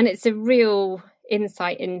 And it's a real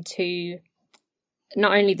insight into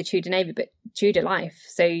not only the Tudor Navy, but Tudor life.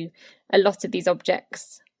 So a lot of these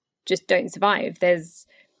objects just don't survive. There's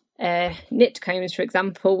knit combs, for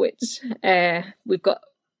example, which we've got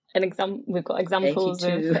examples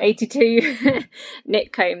 82. Of 82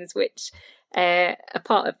 knit combs, which are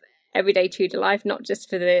part of everyday Tudor life, not just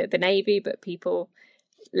for the Navy, but people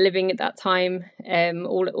living at that time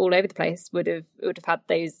all over the place would have had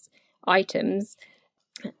those items.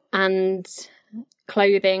 And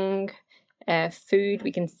clothing, food,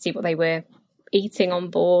 we can see what they were eating on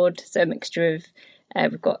board. So a mixture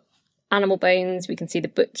of, we've got animal bones, we can see the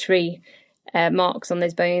butchery marks on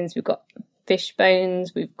those bones, we've got fish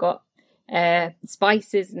bones, we've got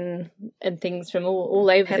spices and things from all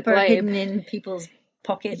over Pepper the globe. Hidden in people's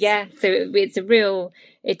pockets. Yeah, so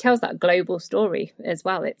it tells that global story as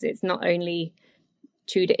well. It's not only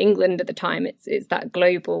Tudor England at the time, it's that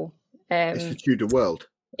global. It's the Tudor world.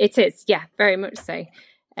 It is, yeah, very much so.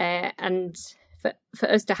 And for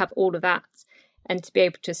us to have all of that and to be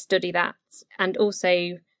able to study that, and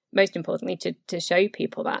also, most importantly, to show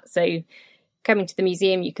people that. So coming to the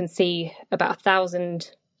museum, you can see about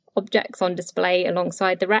 1,000 objects on display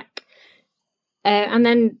alongside the wreck. And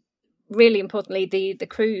then, really importantly, the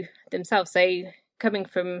crew themselves. So coming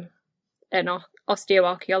from an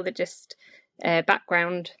osteoarchaeologist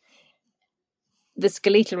background, the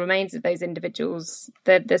skeletal remains of those individuals,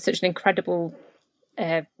 they're such an incredible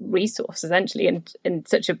resource, essentially, and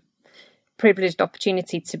such a privileged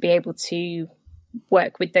opportunity to be able to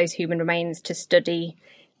work with those human remains, to study,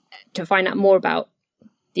 to find out more about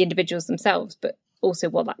the individuals themselves, but also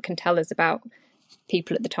what that can tell us about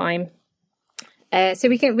people at the time. So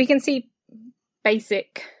we can see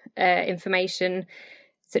basic information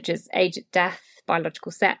such as age at death,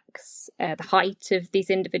 biological sex, the height of these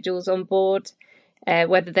individuals on board,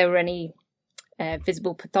 whether there were any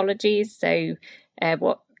visible pathologies, so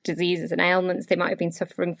what diseases and ailments they might have been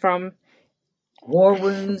suffering from. War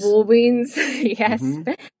wounds. Yes.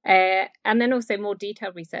 And then also more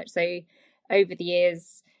detailed research. So over the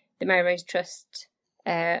years, the Mary Rose Trust,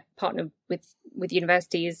 partnered with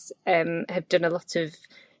universities, have done a lot of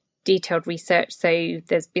detailed research. So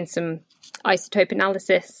there's been some isotope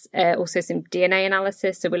analysis, also some DNA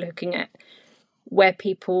analysis. So we're looking at where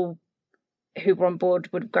people who were on board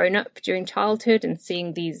would have grown up during childhood and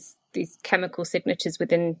seeing these chemical signatures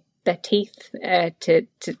within their teeth to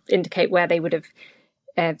indicate where they would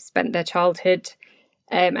have spent their childhood,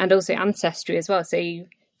 and also ancestry as well. So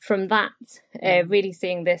from that, really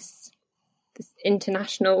seeing this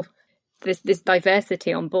international, this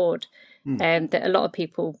diversity on board, that a lot of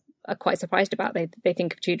people are quite surprised about. They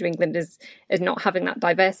think of Tudor England as not having that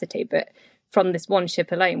diversity, but from this one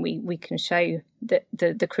ship alone, we can show that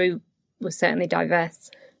the crew was certainly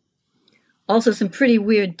diverse. Also, some pretty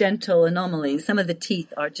weird dental anomalies. Some of the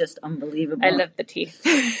teeth are just unbelievable. I love the teeth.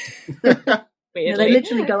 They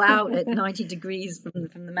literally go out at 90 degrees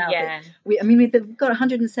from the mouth. Yeah. We've got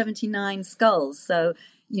 179 skulls, so,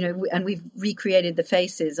 and we've recreated the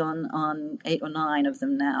faces on 8 or 9 of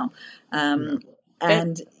them now.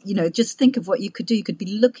 And, just think of what you could do. You could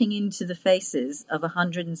be looking into the faces of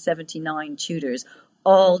 179 Tudors,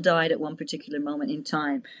 all died at one particular moment in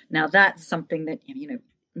time. Now, that's something that,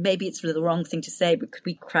 maybe it's the wrong thing to say, but could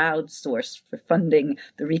we crowdsource for funding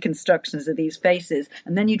the reconstructions of these faces?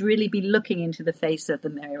 And then you'd really be looking into the face of the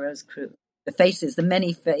Mary Rose crew. The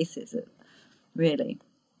many faces, really.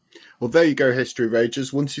 Well, there you go, History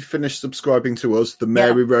Ragers. Once you finish subscribing to us, the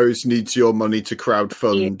Mary Rose needs your money to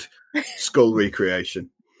crowdfund skull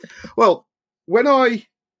recreation. Well, when I,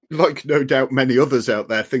 like no doubt many others out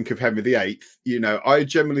there, think of Henry VIII, I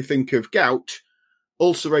generally think of gout,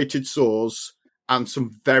 ulcerated sores, and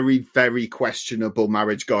some very, very questionable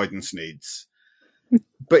marriage guidance needs.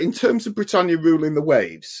 But in terms of Britannia ruling the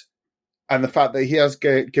waves, and the fact that he has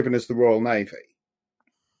given us the Royal Navy,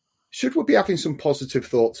 should we be having some positive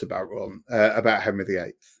thoughts about Henry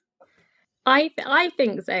VIII? I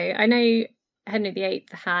think so. I know Henry VIII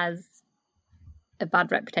has a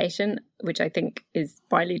bad reputation, which I think is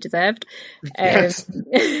rightly deserved. Yes.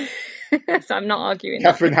 So I'm not arguing.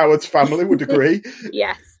 Catherine Howard's family would agree.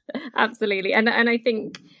 Yes, absolutely. And I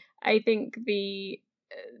think the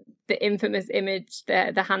infamous image,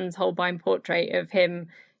 the Hans Holbein portrait of him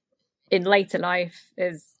in later life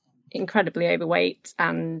is incredibly overweight,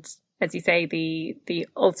 and as you say, the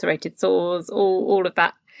ulcerated sores, all of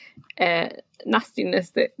that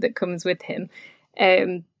nastiness that comes with him.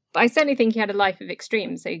 But I certainly think he had a life of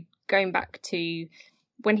extremes. So going back to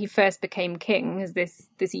when he first became king, as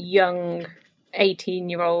this young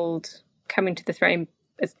 18-year-old coming to the throne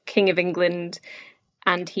as King of England,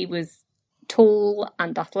 and he was tall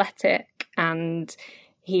and athletic, and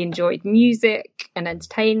he enjoyed music and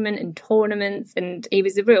entertainment and tournaments, and he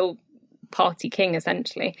was a real party king,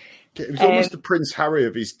 essentially. It was almost the Prince Harry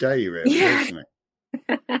of his day, really, wasn't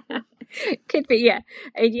it? Could be, yeah.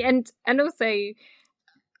 And also,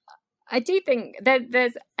 I do think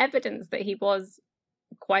there's evidence that he was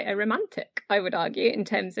quite a romantic, I would argue, in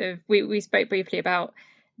terms of, we spoke briefly about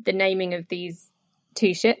the naming of these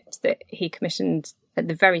 2 ships that he commissioned at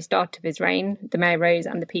the very start of his reign, the Mary Rose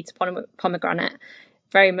and the Peter Pomegranate,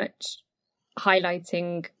 very much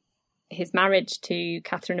highlighting his marriage to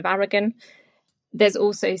Catherine of Aragon. There's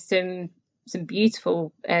also some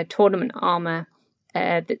beautiful tournament armour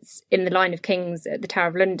that's in the Line of Kings at the Tower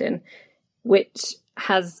of London, which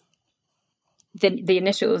has the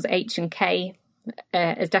initials H and K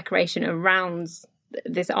as decoration around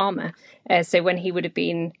this armour. So when he would have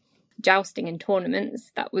been jousting in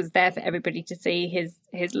tournaments, that was there for everybody to see,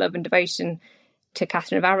 his love and devotion to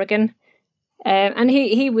Catherine of Aragon. And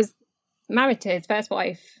he was married to his first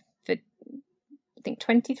wife for, I think,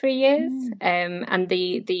 23 years. And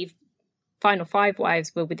the final 5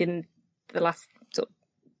 wives were within the last sort of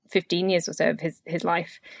 15 years or so of his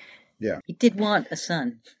life. Yeah. He did want a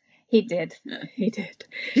son. He did. He did.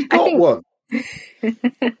 He got one.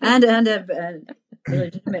 and a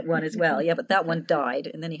legitimate one as well. Yeah, but that one died,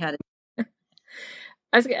 and then he had it.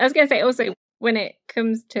 I was going to say also, when it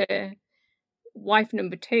comes to wife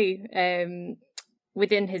number 2,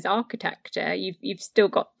 within his architecture, you've still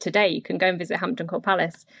got today. You can go and visit Hampton Court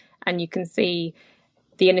Palace, and you can see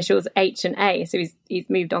the initials H and A. So he's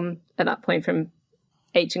moved on at that point from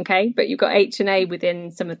H and K, but you've got H and A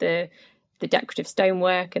within some of the decorative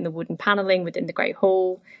stonework and the wooden panelling within the Great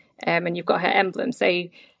Hall, and you've got her emblem. So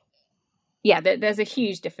yeah, there's a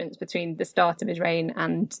huge difference between the start of his reign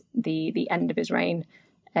and the end of his reign,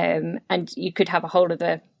 and you could have a whole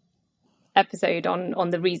other episode on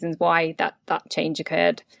the reasons why that change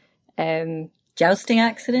occurred. Jousting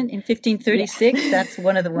accident in 1536. Yeah. That's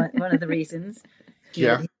one of the reasons.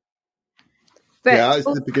 Yeah, but yeah, it's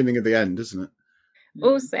the beginning of the end, isn't it?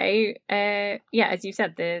 Also, as you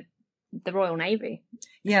said, the Royal Navy.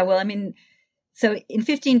 Yeah, well, I mean, so in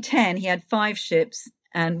 1510 he had 5 ships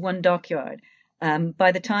and 1 dockyard.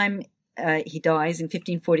 By the time he dies in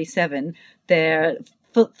 1547, there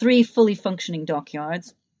are 3 fully functioning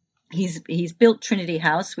dockyards. He's built Trinity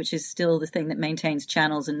House, which is still the thing that maintains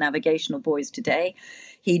channels and navigational buoys today.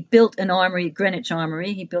 He built an armory, Greenwich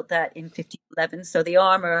Armory. He built that in 1511. So the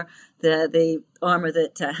armor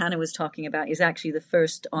that Hannah was talking about is actually the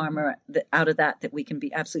first armor out of that we can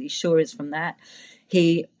be absolutely sure is from that.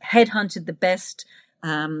 He headhunted the best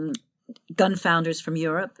gun founders from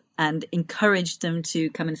Europe and encouraged them to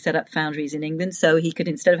come and set up foundries in England, so he could,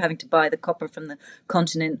 instead of having to buy the copper from the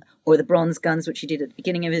continent or the bronze guns, which he did at the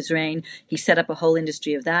beginning of his reign, he set up a whole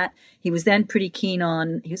industry of that. He was then very keen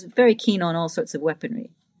on all sorts of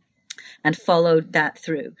weaponry and followed that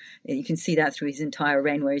through. You can see that through his entire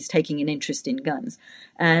reign, where he's taking an interest in guns.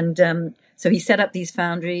 And so he set up these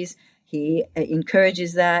foundries. He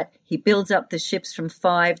encourages that. He builds up the ships from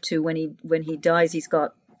 5 to when he dies, he's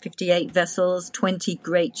got 58 vessels, 20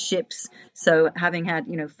 great ships. So having had,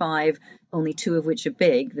 5, only 2 of which are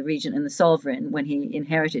big, the Regent and the Sovereign, when he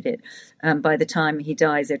inherited it, by the time he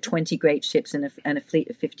dies, there are 20 great ships and a fleet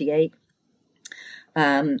of 58.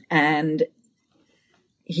 And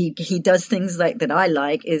he does things like that I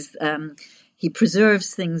like is he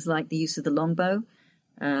preserves things like the use of the longbow,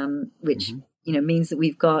 which means that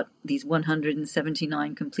we've got these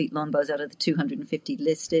 179 complete longbows out of the 250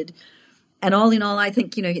 listed. And all in all, I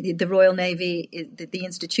think, the Royal Navy, the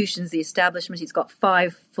institutions, the establishment, he's got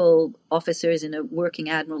 5 full officers in a working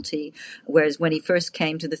admiralty, whereas when he first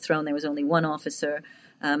came to the throne, there was only 1 officer.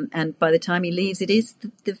 And by the time he leaves, it is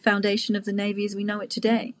the foundation of the Navy as we know it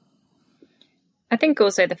today. I think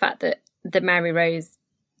also the fact that the Mary Rose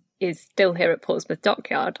is still here at Portsmouth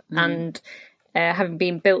Dockyard and having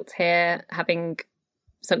been built here, having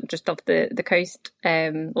sunk just off the coast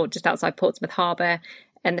or just outside Portsmouth Harbour,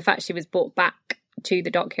 and the fact she was brought back to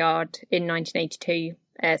the dockyard in 1982,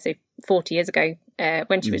 so 40 years ago,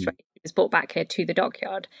 when she was brought back here to the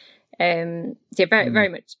dockyard. Very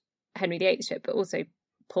much Henry VIII ship, but also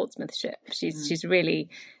Portsmouth ship. She's really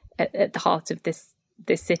at the heart of this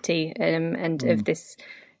city and of this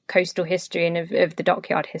coastal history and of the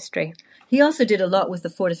dockyard history. He also did a lot with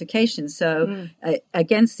the fortifications. So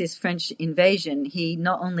against this French invasion, he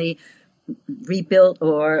not only rebuilt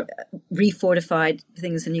or refortified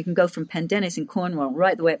things, and you can go from Pendennis in Cornwall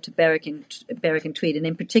right the way up to Berwick and Tweed, and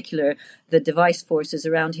in particular the device forces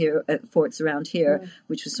around here, forts around here,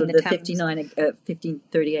 which was sort of the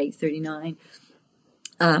 1538, 39.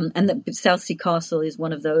 And the South Sea Castle is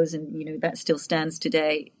one of those, and that still stands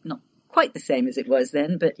today, not quite the same as it was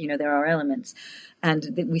then, but there are elements.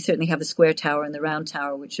 And we certainly have the Square Tower and the Round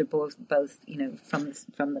Tower, which are both from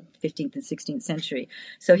the 15th and 16th century.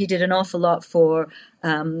 So he did an awful lot for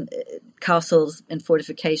castles and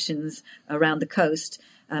fortifications around the coast,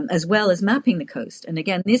 as well as mapping the coast. And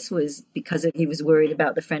again, this was because he was worried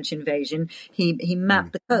about the French invasion. He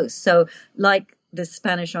mapped the coast. So like the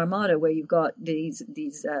Spanish Armada, where you've got these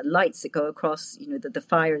lights that go across, the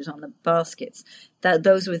fires on the baskets,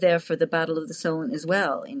 those were there for the Battle of the Solent as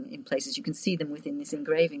well. In places you can see them within this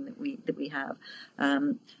engraving that we have.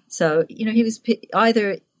 So he was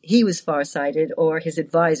either he was farsighted or his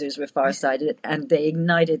advisors were farsighted, and they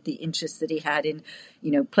ignited the interest that he had in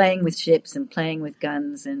playing with ships and playing with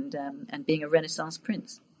guns and being a Renaissance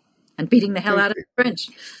prince and beating the hell out of the French,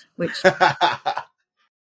 which.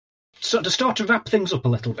 So to wrap things up a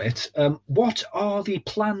little bit, what are the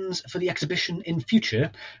plans for the exhibition in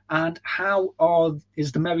future, and how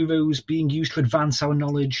is the Mary Rose being used to advance our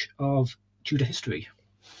knowledge of Tudor history?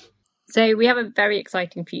 So we have a very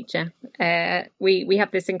exciting future. We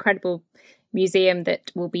have this incredible museum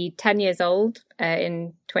that will be 10 years old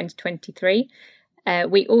in 2023.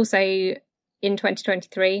 We also, in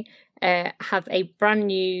 2023, have a brand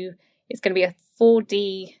new, it's going to be a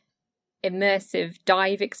 4D immersive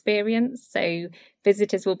dive experience. So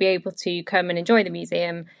visitors will be able to come and enjoy the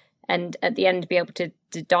museum, and at the end be able to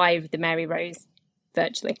dive the Mary Rose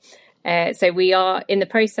virtually. So we are in the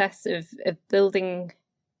process of building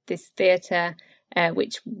this theatre,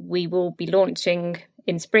 which we will be launching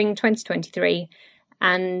in spring 2023,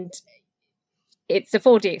 and it's a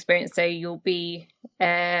 4D experience. So you'll be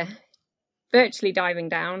virtually diving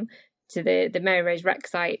down to the Mary Rose wreck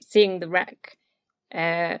site, seeing the wreck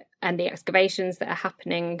and the excavations that are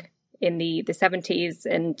happening in the 70s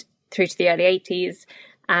and through to the early 80s,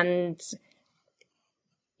 and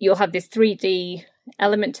you'll have this 3D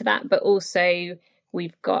element to that, but also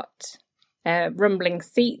we've got rumbling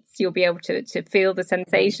seats. You'll be able to feel the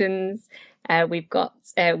sensations. We've got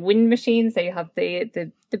wind machines, so you have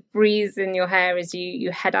the breeze in your hair as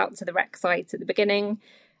you head out to the wreck site at the beginning.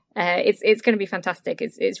 It's going to be fantastic.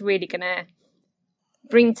 It's really going to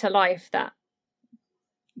bring to life that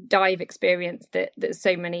dive experience that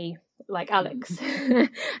so many, like Alex,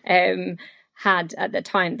 had at the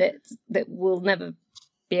time that we'll never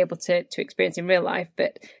be able to experience in real life.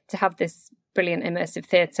 But to have this brilliant immersive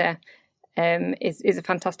theatre is a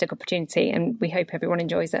fantastic opportunity, and we hope everyone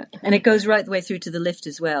enjoys it. And it goes right the way through to the lift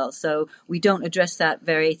as well. So we don't address that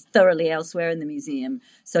very thoroughly elsewhere in the museum.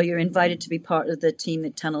 So you're invited to be part of the team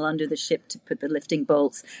that tunnel under the ship to put the lifting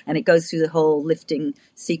bolts, and it goes through the whole lifting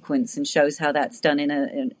sequence and shows how that's done in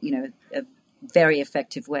a very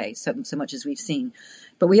effective way, so much as we've seen.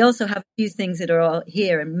 But we also have a few things that are all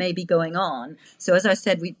here and maybe going on. So as I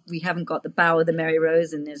said, we haven't got the bow of the Mary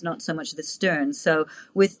Rose, and there's not so much the stern. So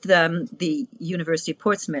with the University of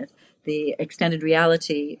Portsmouth, the extended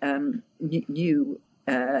reality new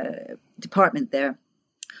department there,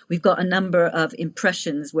 we've got a number of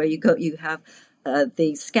impressions where you have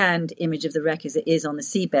the scanned image of the wreck as it is on the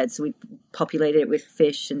seabed. So we populated it with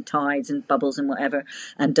fish and tides and bubbles and whatever,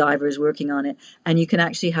 and divers working on it. And you can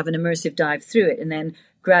actually have an immersive dive through it. And then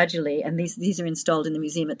gradually, and these are installed in the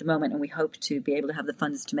museum at the moment, and we hope to be able to have the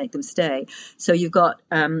funds to make them stay. So you've got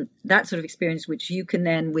that sort of experience, which you can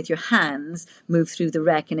then, with your hands, move through the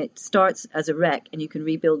wreck. And it starts as a wreck, and you can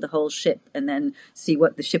rebuild the whole ship and then see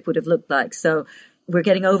what the ship would have looked like. So we're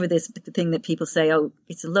getting over the thing that people say, oh,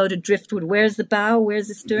 it's a load of driftwood. Where's the bow? Where's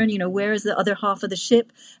the stern? Where is the other half of the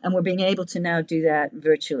ship? And we're being able to now do that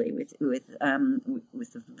virtually with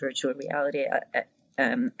the virtual reality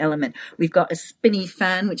element. We've got a spinny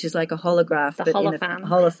fan, which is like a holograph, the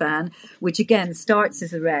holofan, which again starts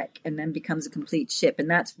as a wreck and then becomes a complete ship. And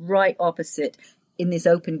that's right opposite in this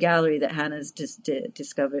open gallery that Hannah's just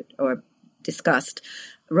discovered or discussed,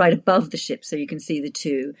 right above the ship, so you can see the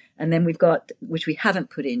two. And then we've got, which we haven't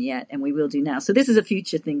put in yet, and we will do now. So this is a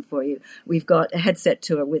future thing for you. We've got a headset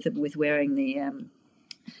tour with wearing the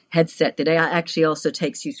headset that actually also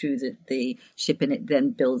takes you through the ship, and it then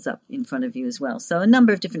builds up in front of you as well. So a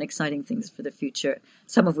number of different exciting things for the future,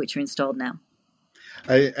 some of which are installed now.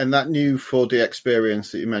 And that new 4D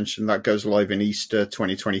experience that you mentioned, that goes live in Easter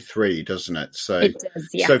 2023, doesn't it? So it does,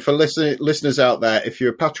 yeah. So for listeners out there, if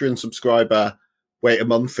you're a Patreon subscriber, wait a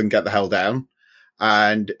month and get the hell down.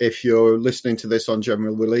 And if you're listening to this on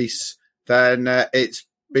general release, then it's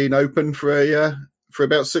been open for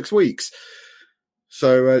about 6 weeks.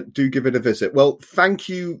 So do give it a visit. Well, thank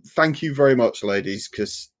you very much, ladies,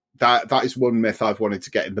 because that is one myth I've wanted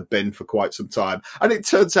to get in the bin for quite some time. And it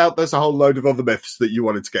turns out there's a whole load of other myths that you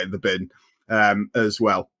wanted to get in the bin as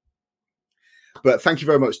well. But thank you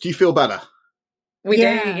very much. Do you feel better? We do,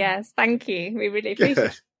 yes. Thank you. We really appreciate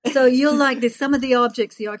it. So you'll like this. Some of the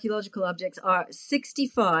objects, the archaeological objects, are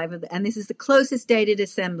 65, and this is the closest dated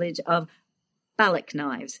assemblage of ballock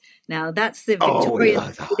knives. Now that's the Victorian.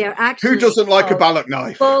 They're actually who doesn't like a ballock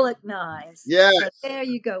knife? Ballock knives. Yeah. So there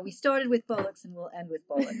you go. We started with bollocks and we'll end with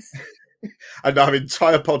bollocks. And our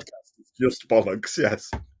entire podcast is just bollocks. Yes.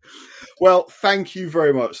 Well, thank you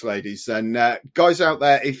very much, ladies. And guys out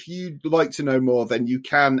there, if you'd like to know more, then you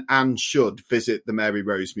can and should visit the Mary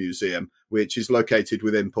Rose Museum, which is located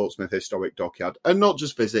within Portsmouth Historic Dockyard. And not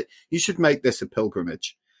just visit, you should make this a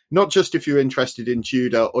pilgrimage. Not just if you're interested in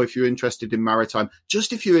Tudor or if you're interested in maritime,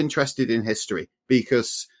 just if you're interested in history,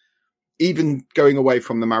 because even going away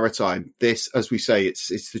from the maritime, this, as we say,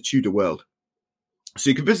 it's the Tudor world. So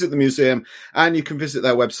you can visit the museum and you can visit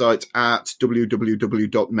their website at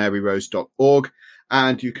www.maryrose.org,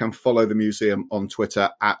 and you can follow the museum on Twitter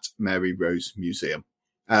at Mary Rose Museum.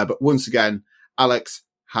 But once again, Alex,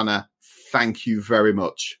 Hannah, thank you very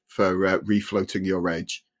much for refloating your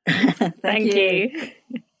rage. Thank you.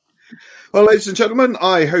 Well, ladies and gentlemen,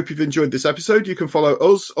 I hope you've enjoyed this episode. You can follow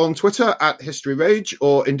us on Twitter at History Rage,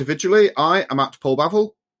 or individually, I am at Paul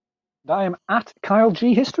Bavel. I am at Kyle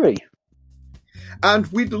G History. And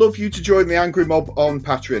we'd love you to join the Angry Mob on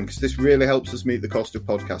Patreon, because this really helps us meet the cost of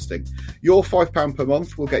podcasting. Your £5 per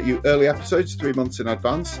month will get you early episodes 3 months in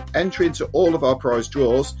advance, entry into all of our prize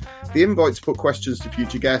draws, the invite to put questions to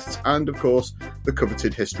future guests, and of course, the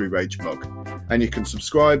coveted History Rage mug. And you can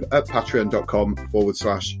subscribe at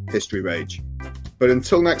patreon.com/History Rage. But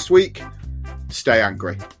until next week, stay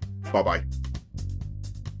angry. Bye-bye.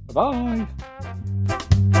 Bye-bye.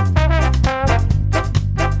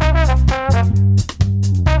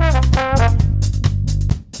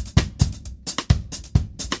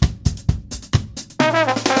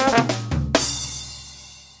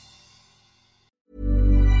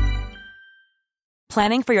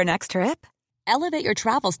 Planning for your next trip? Elevate your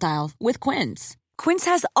travel style with Quince. Quince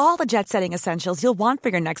has all the jet-setting essentials you'll want for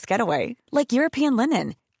your next getaway, like European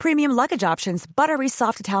linen, premium luggage options, buttery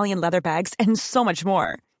soft Italian leather bags, and so much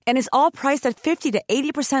more. And is all priced at 50 to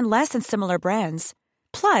 80% less than similar brands.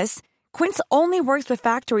 Plus, Quince only works with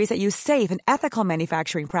factories that use safe and ethical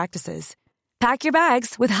manufacturing practices. Pack your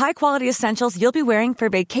bags with high-quality essentials you'll be wearing for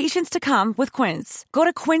vacations to come with Quince. Go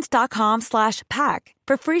to quince.com/pack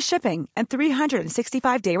for free shipping and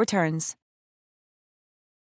 365-day returns.